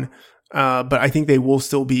grinds on. But I think they will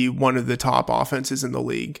still be one of the top offenses in the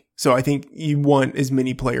league. So I think you want as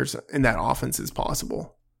many players in that offense as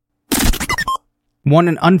possible. Want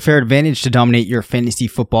an unfair advantage to dominate your fantasy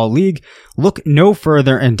football league? Look no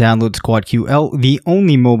further and download SquadQL, the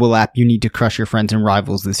only mobile app you need to crush your friends and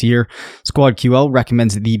rivals this year. SquadQL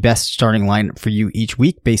recommends the best starting lineup for you each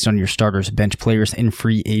week based on your starters, bench players, and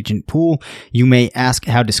free agent pool. You may ask,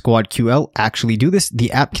 how does SquadQL actually do this?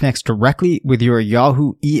 The app connects directly with your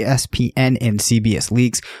Yahoo, ESPN, and CBS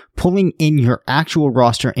leagues, pulling in your actual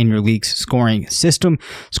roster in your league's scoring system.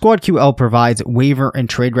 SquadQL provides waiver and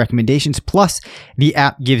trade recommendations, plus the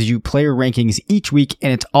app gives you player rankings each week,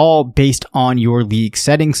 and it's all based on your league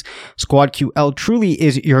settings. SquadQL truly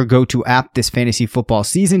is your go-to app this fantasy football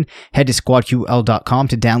season. Head to squadql.com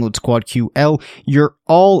to download SquadQL, your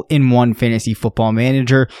all-in-one fantasy football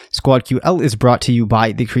manager. SquadQL is brought to you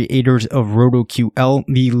by the creators of RotoQL,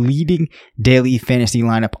 the leading daily fantasy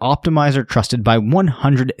lineup optimizer trusted by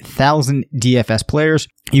 100,000 DFS players.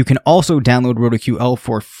 You can also download RotoQL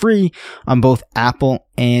for free on both Apple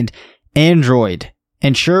and Android.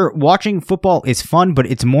 And sure, watching football is fun, but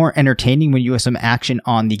it's more entertaining when you have some action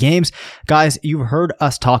on the games. Guys, you've heard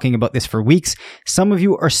us talking about this for weeks. Some of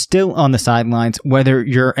you are still on the sidelines. Whether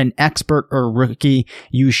you're an expert or rookie,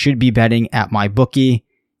 you should be betting at MyBookie.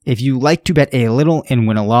 If you like to bet a little and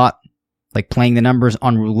win a lot, Like playing the numbers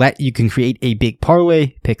on roulette, you can create a big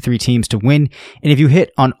parlay, pick 3 teams to win, and if you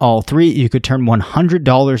hit on all 3, you could turn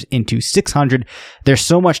 $100 into $600. There's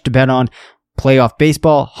so much to bet on. Playoff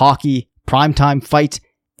baseball, hockey, primetime fights,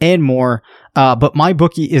 and more. But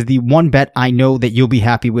MyBookie is the one bet I know that you'll be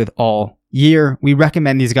happy with all year. We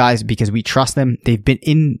recommend these guys because we trust them. They've been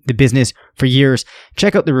in the business for years.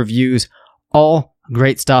 Check out the reviews. All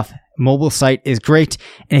great stuff. Mobile site is great.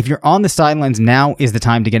 And if you're on the sidelines, now is the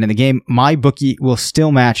time to get in the game. MyBookie will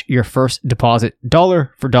still match your first deposit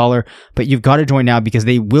dollar for dollar, but you've got to join now because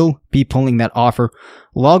they will be pulling that offer.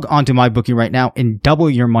 Log on to MyBookie right now and double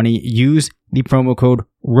your money. Use the promo code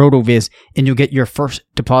RotoViz and you'll get your first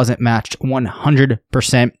deposit matched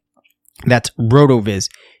 100%. That's RotoViz.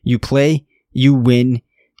 You play, you win,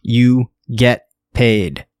 you get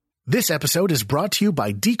paid. This episode is brought to you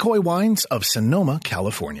by Decoy Wines of Sonoma,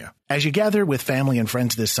 California. As you gather with family and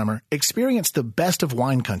friends this summer, experience the best of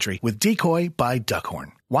wine country with Decoy by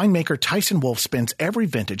Duckhorn. Winemaker Tyson Wolf spends every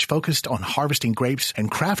vintage focused on harvesting grapes and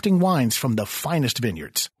crafting wines from the finest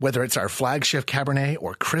vineyards. Whether it's our flagship Cabernet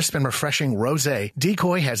or crisp and refreshing Rosé,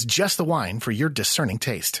 Decoy has just the wine for your discerning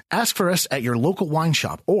taste. Ask for us at your local wine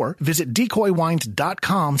shop or visit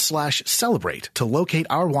decoywines.com/celebrate to locate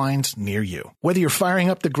our wines near you. Whether you're firing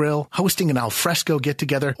up the grill, hosting an alfresco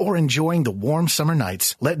get-together, or enjoying the warm summer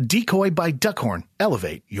nights, let Decoy by Duckhorn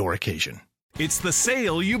elevate your occasion. It's the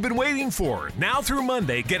sale you've been waiting for. Now through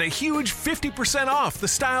Monday, get a huge 50% off the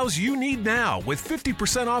styles you need now with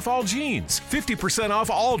 50% off all jeans, 50%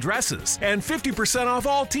 off all dresses, and 50% off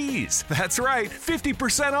all tees. That's right,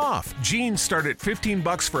 50% off. Jeans start at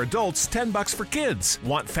 $15 for adults, $10 for kids.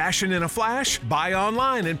 Want fashion in a flash? Buy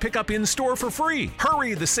online and pick up in-store for free.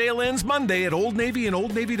 Hurry, the sale ends Monday at Old Navy and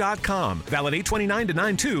OldNavy.com. Valid 8/29 to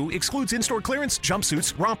 9/2, excludes in-store clearance,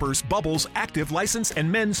 jumpsuits, rompers, bubbles, active, license,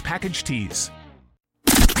 and men's package tees.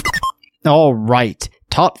 All right.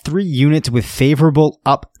 Top 3 units with favorable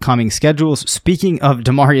upcoming schedules. Speaking of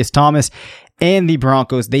Demaryius Thomas and the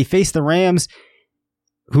Broncos, they face the Rams,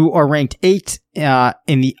 who are ranked 8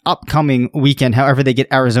 in the upcoming weekend. However, they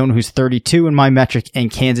get Arizona, who's 32 in my metric,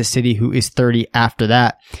 and Kansas City, who is 30 after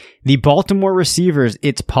that. The Baltimore receivers,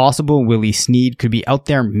 it's possible Willie Snead could be out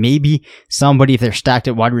there. Maybe somebody, if they're stacked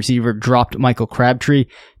at wide receiver, dropped Michael Crabtree.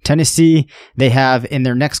 Tennessee, they have in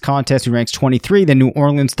their next contest, who ranks 23, then New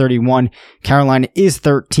Orleans 31, Carolina is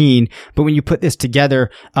 13. But when you put this together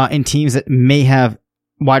in teams that may have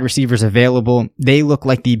wide receivers available, they look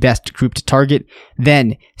like the best group to target.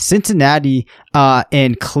 Then Cincinnati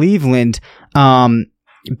and Cleveland,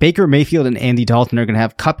 Baker Mayfield and Andy Dalton are going to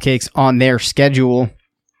have cupcakes on their schedule,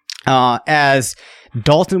 as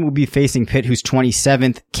Dalton will be facing Pitt, who's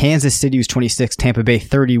 27th, Kansas City, who's 26th, Tampa Bay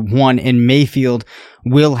 31, and Mayfield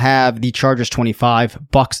will have the Chargers 25,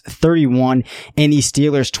 Bucks 31, and the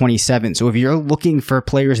Steelers 27. So if you're looking for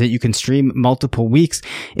players that you can stream multiple weeks,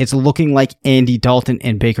 it's looking like Andy Dalton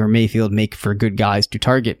and Baker Mayfield make for good guys to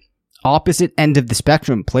target. Opposite end of the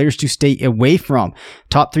spectrum, players to stay away from.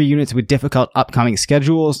 Top 3 units with difficult upcoming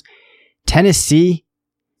schedules. Tennessee,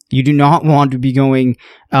 you do not want to be going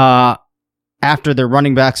after their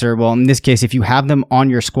running backs, or, well, in this case, if you have them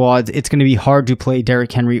on your squads, it's going to be hard to play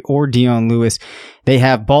Derrick Henry or Dion Lewis. They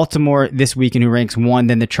have Baltimore this weekend, who ranks 1,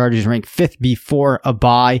 then the Chargers rank 5th before a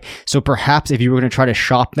bye. So perhaps if you were going to try to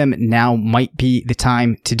shop them, now might be the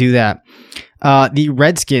time to do that. The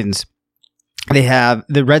Redskins, they have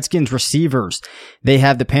the Redskins receivers. They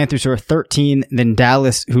have the Panthers, who are 13, then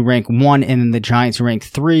Dallas, who rank 1, and then the Giants, who rank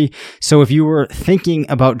 3. So if you were thinking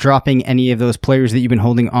about dropping any of those players that you've been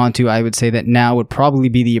holding on to, I would say that now would probably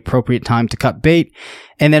be the appropriate time to cut bait.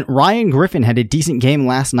 And then Ryan Griffin had a decent game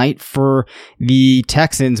last night for the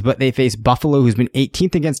Texans, but they face Buffalo, who's been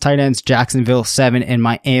 18th against tight ends, Jacksonville 7, and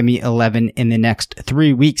Miami 11 in the next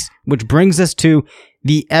 3 weeks, which brings us to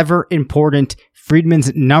the ever important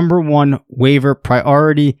Friedman's number 1 waiver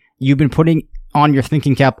priority. You've been putting on your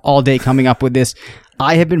thinking cap all day coming up with this.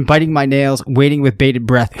 I have been biting my nails, waiting with bated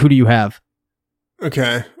breath. Who do you have?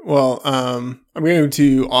 Okay. Well, I'm going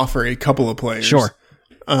to offer a couple of players. Sure.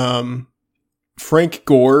 Frank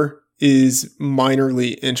Gore is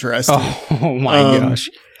minorly interesting. Oh my gosh.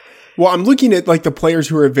 Well, I'm looking at like the players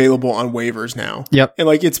who are available on waivers now. Yep. And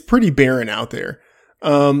like, it's pretty barren out there.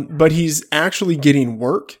 But he's actually getting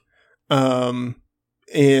work.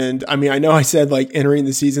 And I mean, I know I said like entering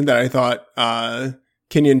the season that I thought,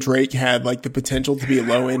 Kenyon Drake had like the potential to be a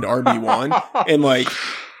low end RB1, and like,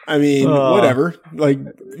 I mean, whatever, like,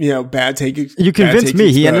 you know, bad take. You convinced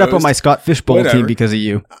me. He ended up on my Scott Fishbowl team because of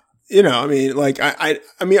you. You know, I mean, like, I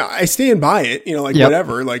mean, I stand by it, you know, like, Yep.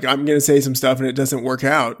 whatever, like, I'm going to say some stuff and it doesn't work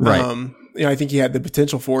out. Right. I think he had the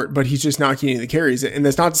potential for it, but he's just not getting the carries. And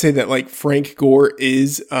that's not to say that like Frank Gore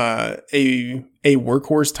is a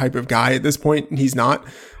workhorse type of guy at this point. He's not,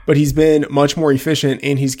 but he's been much more efficient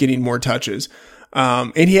and he's getting more touches.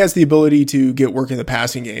 And he has the ability to get work in the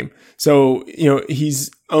passing game. So, he's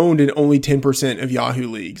owned in only 10% of Yahoo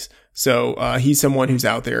leagues. So, he's someone who's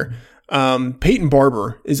out there. Peyton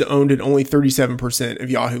Barber is owned in only 37% of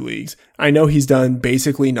Yahoo leagues. I know he's done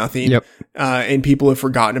basically nothing. Yep. And people have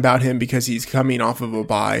forgotten about him because he's coming off of a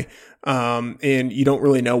bye. And you don't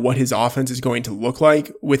really know what his offense is going to look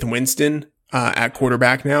like with Winston, at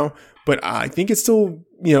quarterback now, but I think it's still,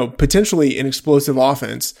 potentially an explosive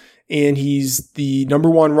offense. And he's the number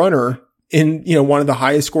one runner in, one of the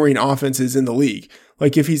highest scoring offenses in the league.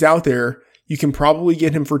 Like if he's out there, you can probably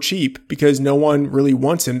get him for cheap because no one really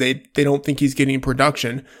wants him. They don't think he's getting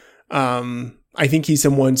production. I think he's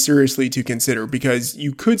someone seriously to consider because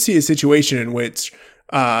you could see a situation in which,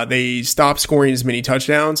 they stop scoring as many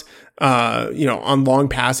touchdowns, on long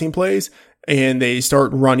passing plays and they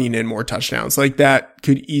start running in more touchdowns. Like that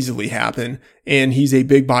could easily happen. And he's a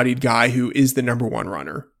big bodied guy who is the number one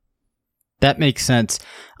runner. That makes sense.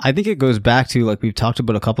 I think it goes back to, like we've talked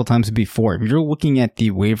about a couple times before, if you're looking at the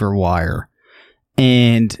waiver wire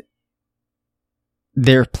and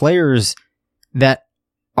there are players that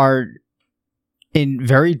are in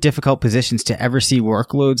very difficult positions to ever see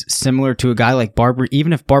workloads similar to a guy like Barber.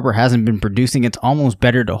 Even if Barber hasn't been producing, it's almost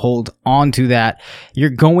better to hold on to that. You're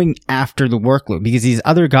going after the workload because these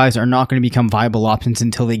other guys are not going to become viable options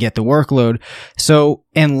until they get the workload. So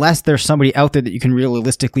unless there's somebody out there that you can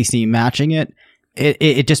realistically see matching it,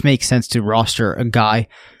 it just makes sense to roster a guy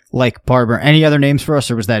like Barber. Any other names for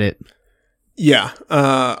us, or was that it? Yeah,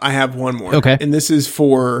 I have one more. Okay. And this is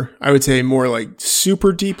for, I would say, more like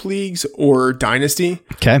super deep leagues or dynasty.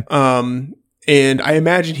 Okay. And I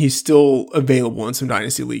imagine he's still available in some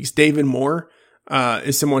dynasty leagues. David Moore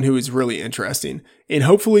is someone who is really interesting. And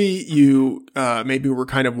hopefully you maybe were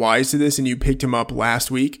kind of wise to this and you picked him up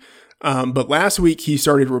last week. But last week he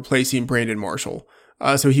started replacing Brandon Marshall.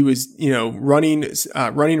 So he was,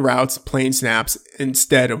 running routes, playing snaps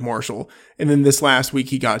instead of Marshall. And then this last week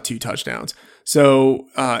he got 2 touchdowns. So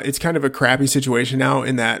it's kind of a crappy situation now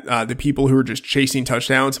in that the people who are just chasing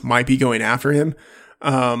touchdowns might be going after him.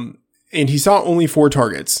 And he saw only 4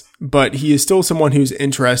 targets, but he is still someone who's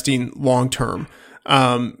interesting long term.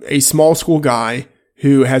 A small school guy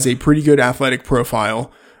who has a pretty good athletic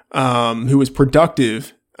profile, who was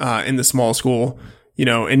productive in the small school.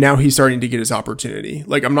 And now he's starting to get his opportunity.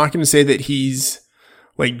 Like, I'm not going to say that he's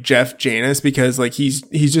like Jeff Janis because like he's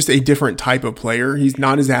just a different type of player. He's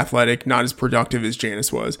not as athletic, not as productive as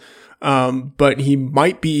Janis was. But he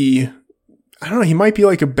might be, he might be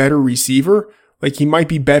like a better receiver. Like he might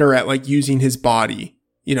be better at like using his body,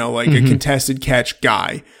 like a contested catch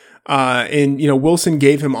guy. And Wilson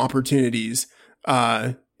gave him opportunities,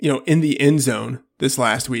 in the end zone this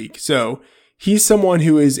last week. So he's someone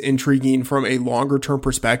who is intriguing from a longer term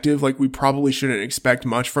perspective. Like we probably shouldn't expect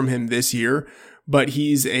much from him this year, but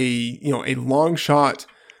he's a long shot,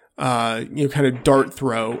 kind of dart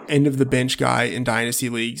throw, end of the bench guy in dynasty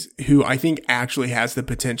leagues who I think actually has the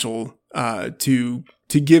potential, to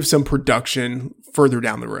give some production further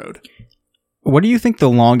down the road. What do you think the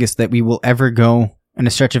longest that we will ever go in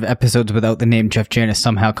a stretch of episodes without the name Jeff Janis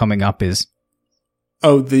somehow coming up is?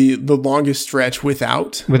 Oh, the longest stretch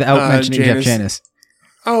without mentioning Jeff Janis.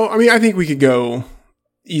 Oh, I think we could go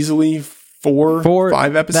easily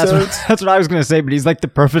 4-5 episodes. That's what I was going to say, but he's like the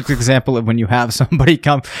perfect example of when you have somebody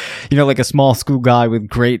come, like a small school guy with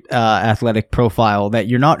great athletic profile that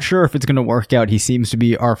you're not sure if it's going to work out. He seems to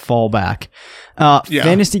be our fallback.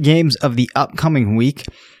 Fantasy games of the upcoming week.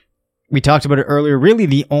 We talked about it earlier. Really,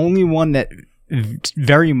 the only one that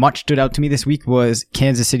very much stood out to me this week was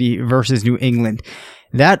Kansas City versus New England.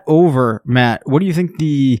 That over, Matt, what do you think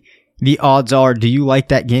the odds are? Do you like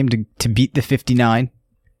that game to beat the 59?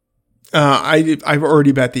 I've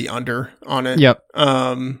already bet the under on it. Yep.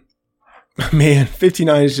 Man,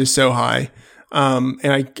 59 is just so high.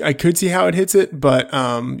 And I could see how it hits it, but,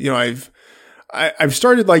 I've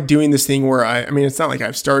started like doing this thing where it's not like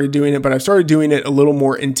I've started doing it, but I've started doing it a little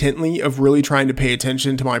more intently of really trying to pay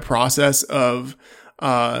attention to my process of,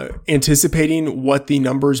 anticipating what the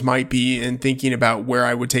numbers might be and thinking about where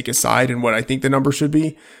I would take a side and what I think the number should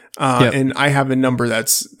be. And I have a number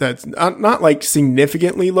that's not like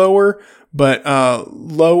significantly lower, but,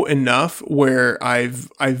 low enough where I've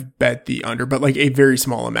bet the under, but like a very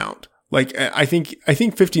small amount. Like I think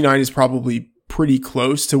 59 is probably pretty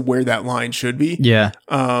close to where that line should be. Yeah.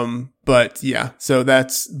 But yeah, so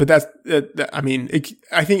I mean,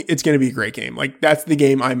 I think it's going to be a great game. Like, that's the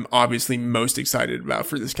game I'm obviously most excited about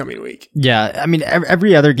for this coming week. Yeah. I mean,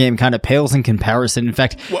 every other game kind of pales in comparison. In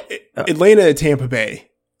fact, Atlanta at Tampa Bay.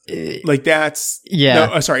 Like, that's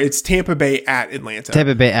it's Tampa Bay at Atlanta.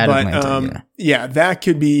 Atlanta. Yeah, that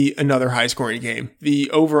could be another high scoring game. The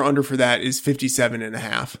over under for that is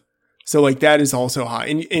 57.5. So like, that is also high.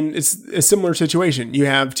 And it's a similar situation. You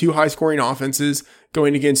have two high scoring offenses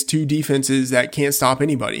going against two defenses that can't stop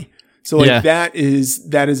anybody. So like, that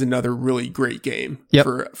is another really great game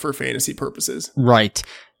for fantasy purposes. Right.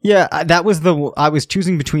 Yeah, I was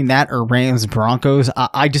choosing between that or Rams Broncos.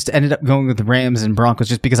 I just ended up going with the Rams and Broncos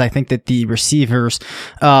just because I think that the receivers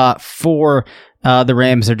for the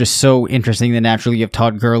Rams are just so interesting. Then naturally you have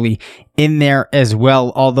Todd Gurley in there as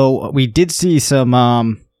well. Although we did see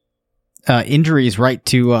some injuries right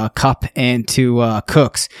to Kupp and to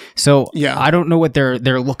Cooks. So I don't know what their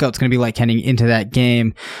lookout's going to be like heading into that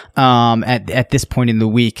game at this point in the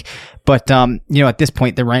week. But at this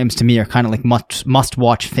point, the Rams to me are kind of like must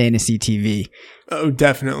watch fantasy TV. Oh,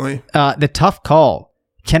 definitely. The tough call.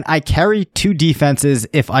 Can I carry two defenses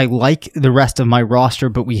if I like the rest of my roster,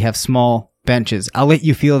 but we have small benches? I'll let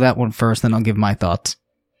you feel that one first, then I'll give my thoughts.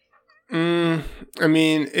 I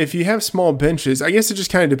mean, if you have small benches, I guess it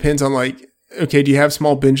just kind of depends on like, okay, do you have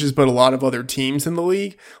small benches but a lot of other teams in the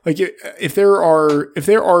league? Like, if there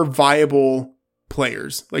are viable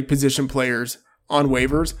players, like position players on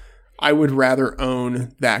waivers, I would rather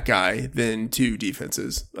own that guy than two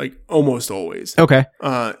defenses, like almost always. Okay.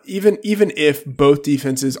 Even if both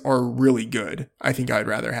defenses are really good, I think I'd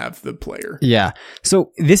rather have the player. Yeah.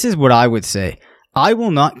 So this is what I would say. I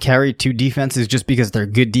will not carry two defenses just because they're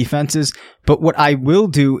good defenses, but what I will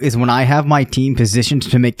do is when I have my team positioned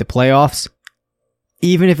to make the playoffs,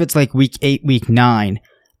 even if it's like week 8, week 9,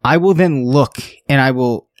 I will then look and I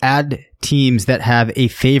will add teams that have a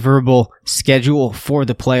favorable schedule for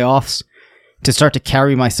the playoffs to start to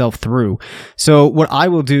carry myself through. So what I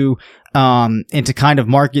will do, and to kind of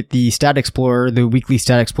market the Stat Explorer, the weekly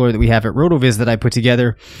Stat Explorer that we have at RotoViz that I put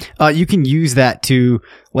together, you can use that to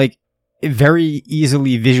like very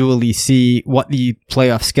easily visually see what the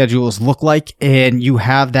playoff schedules look like. And you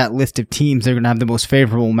have that list of teams that are going to have the most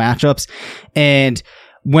favorable matchups. And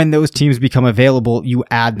when those teams become available, you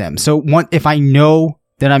add them. So if I know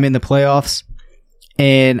that I'm in the playoffs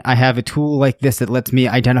and I have a tool like this that lets me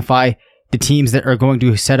identify the teams that are going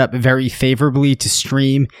to set up very favorably to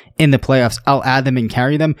stream in the playoffs, I'll add them and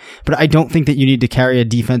carry them. But I don't think that you need to carry a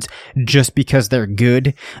defense just because they're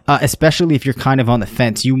good, especially if you're kind of on the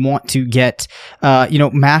fence. You want to get,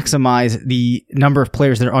 maximize the number of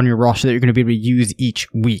players that are on your roster that you're going to be able to use each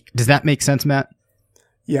week. Does that make sense, Matt?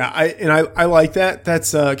 Yeah, I like that.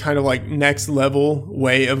 That's kind of like next level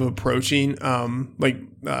way of approaching,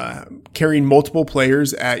 carrying multiple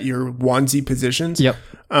players at your onesie positions. Yep.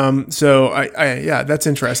 So that's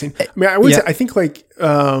interesting. I mean, I would say, I think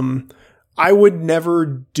I would never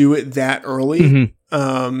do it that early,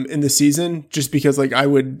 in the season, just because like I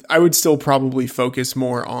would still probably focus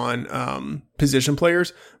more on, position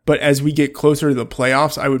players. But as we get closer to the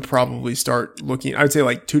playoffs, I would probably start looking, I would say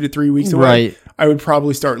like 2 to 3 weeks away. Right. I would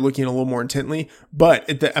probably start looking a little more intently. But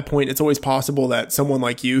at that point, it's always possible that someone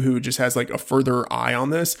like you who just has like a further eye on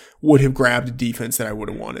this would have grabbed a defense that I would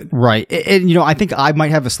have wanted. Right. And, I think I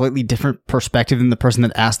might have a slightly different perspective than the person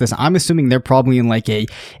that asked this. I'm assuming they're probably in like a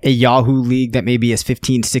Yahoo league that maybe has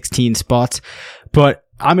 15, 16 spots. But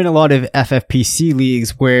I'm in a lot of FFPC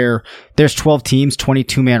leagues where there's 12 teams,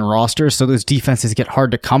 22-man rosters, so those defenses get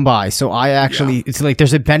hard to come by. So it's like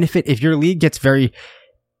there's a benefit if your league gets very,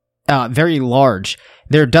 very large.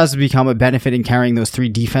 There does become a benefit in carrying those 3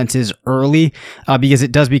 defenses early, because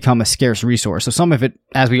it does become a scarce resource. So some of it,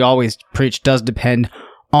 as we always preach, does depend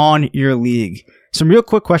on your league. Some real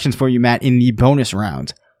quick questions for you, Matt, in the bonus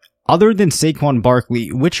round. Other than Saquon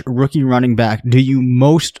Barkley, which rookie running back do you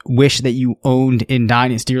most wish that you owned in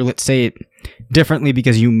Dynasty? Or let's say it differently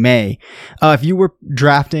because you may. If you were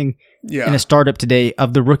drafting in a startup today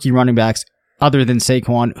of the rookie running backs other than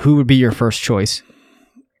Saquon, who would be your first choice?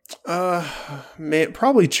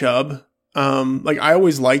 Probably Chubb. I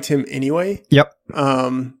always liked him anyway. Yep.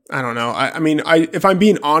 I don't know. If I'm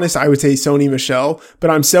being honest, I would say Sony Michel, but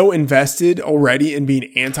I'm so invested already in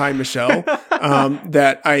being anti-Michel,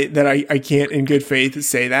 that I can't in good faith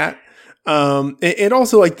say that. And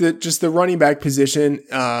also like the running back position,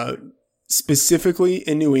 specifically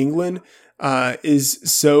in New England, is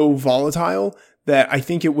so volatile that I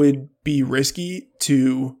think it would be risky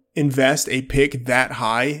to invest a pick that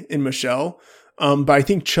high in Michel. But I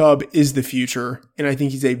think Chubb is the future, and I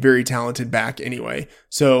think he's a very talented back anyway.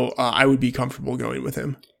 So I would be comfortable going with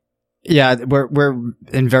him. Yeah, we're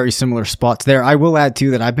in very similar spots there. I will add too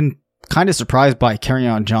that I've been kind of surprised by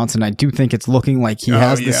Kerryon Johnson. I do think it's looking like he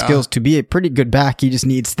has the skills to be a pretty good back. He just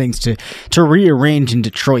needs things to rearrange in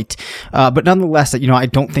Detroit. But nonetheless, I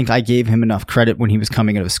don't think I gave him enough credit when he was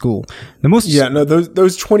coming out of school.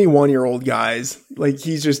 Those 21-year-old guys, like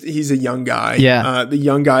he's a young guy. Yeah. The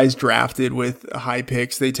young guys drafted with high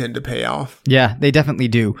picks, they tend to pay off. Yeah, they definitely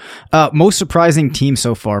do. Most surprising team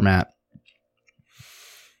so far, Matt.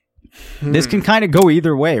 This can kind of go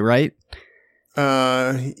either way, right?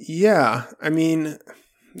 Yeah. I mean,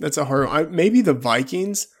 that's a hard one. Maybe the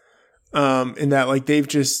Vikings, in that like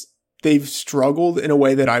they've struggled in a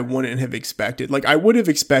way that I wouldn't have expected. Like I would have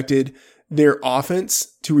expected their offense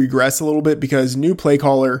to regress a little bit because new play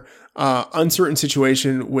caller, uncertain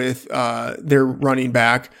situation with their running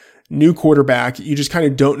back, new quarterback. You just kind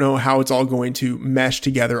of don't know how it's all going to mesh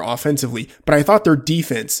together offensively. But I thought their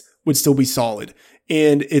defense would still be solid.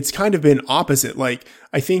 And it's kind of been opposite. Like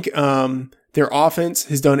I think their offense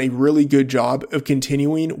has done a really good job of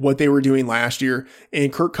continuing what they were doing last year.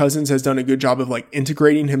 And Kirk Cousins has done a good job of like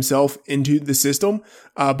integrating himself into the system.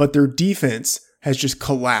 But their defense has just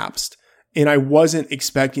collapsed. And I wasn't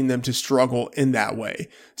expecting them to struggle in that way.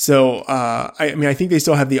 So, I think they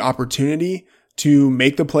still have the opportunity to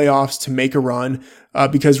make the playoffs, to make a run,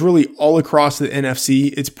 because really all across the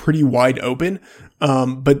NFC, it's pretty wide open.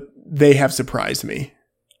 But they have surprised me.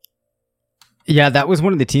 Yeah, that was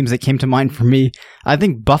one of the teams that came to mind for me. I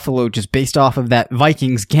think Buffalo, just based off of that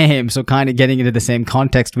Vikings game, so kind of getting into the same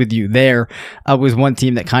context with you there, was one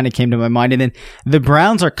team that kind of came to my mind. And then the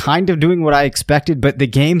Browns are kind of doing what I expected, but the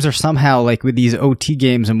games are somehow, like with these OT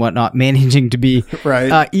games and whatnot, managing to be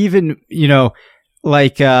right.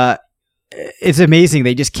 It's amazing.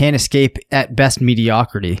 They just can't escape at best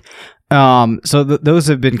mediocrity. So those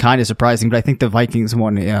have been kind of surprising, but I think the Vikings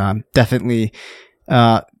one definitely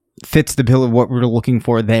fits the bill of what we're looking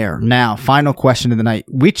for there. Now, final question of the night.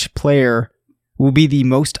 Which player at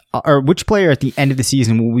the end of the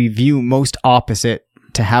season will we view most opposite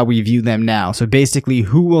to how we view them now? So basically,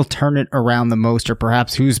 who will turn it around the most, or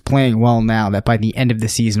perhaps who's playing well now that by the end of the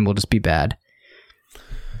season will just be bad?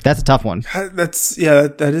 That's a tough one.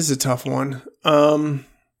 That is a tough one.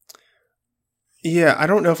 Yeah, I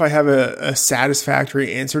don't know if I have a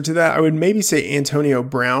satisfactory answer to that. I would maybe say Antonio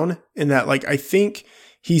Brown, in that, like, I think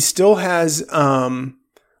he still has,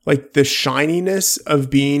 like, the shininess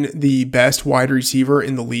of being the best wide receiver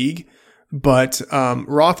in the league. But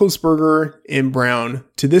Roethlisberger and Brown,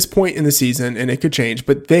 to this point in the season, and it could change,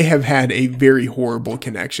 but they have had a very horrible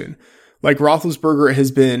connection. Like, Roethlisberger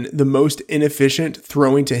has been the most inefficient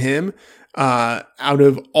throwing to him out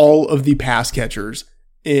of all of the pass catchers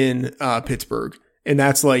in Pittsburgh. And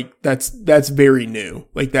that's very new.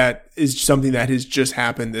 Like, that is something that has just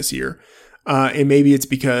happened this year. And maybe it's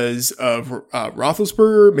because of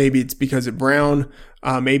Roethlisberger. Maybe it's because of Brown.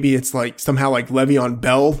 Maybe it's like somehow like Le'Veon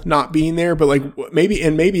Bell not being there, but like maybe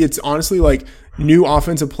it's honestly like new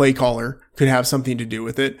offensive play caller could have something to do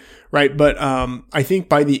with it. Right. But, I think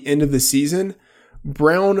by the end of the season,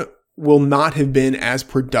 Brown will not have been as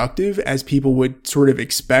productive as people would sort of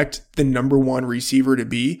expect the number one receiver to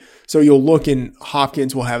be. So you'll look and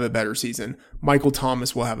Hopkins will have a better season. Michael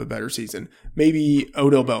Thomas will have a better season. Maybe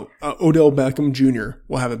Odell Beckham Jr.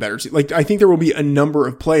 will have a better season. Like, I think there will be a number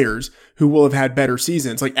of players who will have had better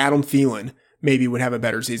seasons. Like Adam Thielen maybe would have a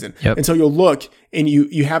better season. Yep. And so you'll look and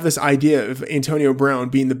you have this idea of Antonio Brown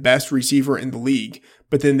being the best receiver in the league,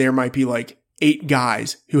 but then there might be like 8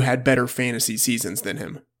 guys who had better fantasy seasons than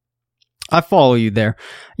him. I follow you there.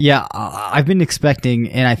 Yeah, I've been expecting,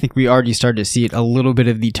 and I think we already started to see it, a little bit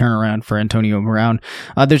of the turnaround for Antonio Brown.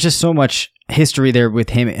 There's just so much history there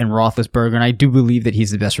with him and Roethlisberger, and I do believe that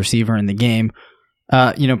he's the best receiver in the game.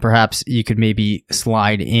 Perhaps you could maybe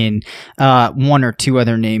slide in 1 or 2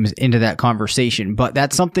 other names into that conversation, but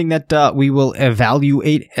that's something that we will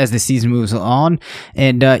evaluate as the season moves on.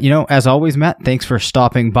 And as always, Matt, thanks for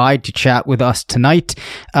stopping by to chat with us tonight.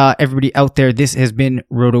 Everybody out there, this has been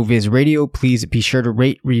RotoViz Radio. Please be sure to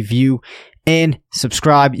rate, review, and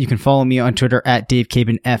subscribe. You can follow me on Twitter at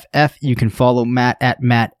DaveCabinFF. You can follow Matt at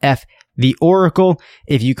MattF. The Oracle.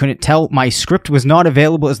 If you couldn't tell, my script was not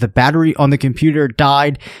available as the battery on the computer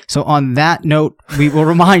died. So on that note, we will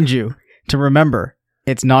remind you to remember,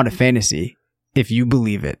 it's not a fantasy if you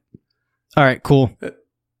believe it. All right, cool.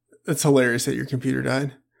 That's hilarious that your computer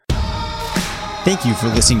died. Thank you for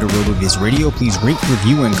listening to RotoViz Radio. Please rate,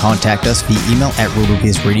 review, and contact us via email at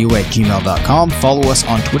rotovizradio@gmail.com. Follow us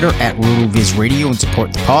on Twitter at RotoViz Radio and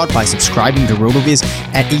support the pod by subscribing to RotoViz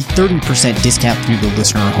at a 30% discount through the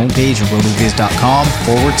listener homepage at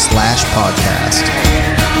rotoviz.com/podcast.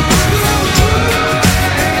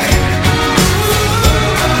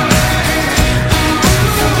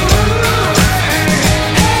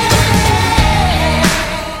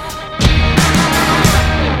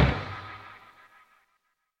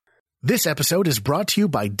 This episode is brought to you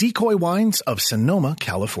by Decoy Wines of Sonoma,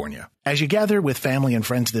 California. As you gather with family and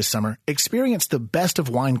friends this summer, experience the best of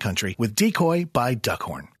wine country with Decoy by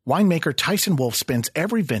Duckhorn. Winemaker Tyson Wolf spends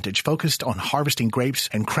every vintage focused on harvesting grapes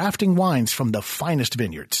and crafting wines from the finest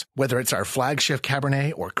vineyards. Whether it's our flagship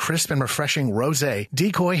Cabernet or crisp and refreshing Rosé,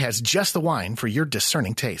 Decoy has just the wine for your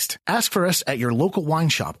discerning taste. Ask for us at your local wine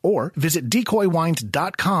shop or visit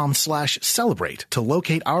decoywines.com/celebrate to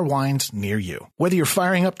locate our wines near you. Whether you're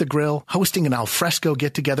firing up the grill, hosting an alfresco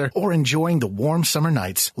get-together, or enjoying the warm summer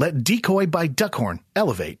nights, let Decoy by Duckhorn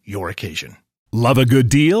elevate your occasion. Love a good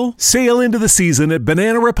deal? Sail into the season at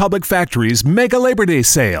Banana Republic Factory's Mega Labor Day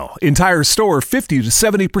Sale. Entire store 50 to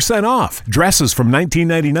 70% off. Dresses from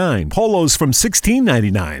 $19.99. Polos from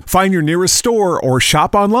 $16.99. Find your nearest store or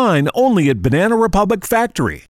shop online only at Banana Republic Factory.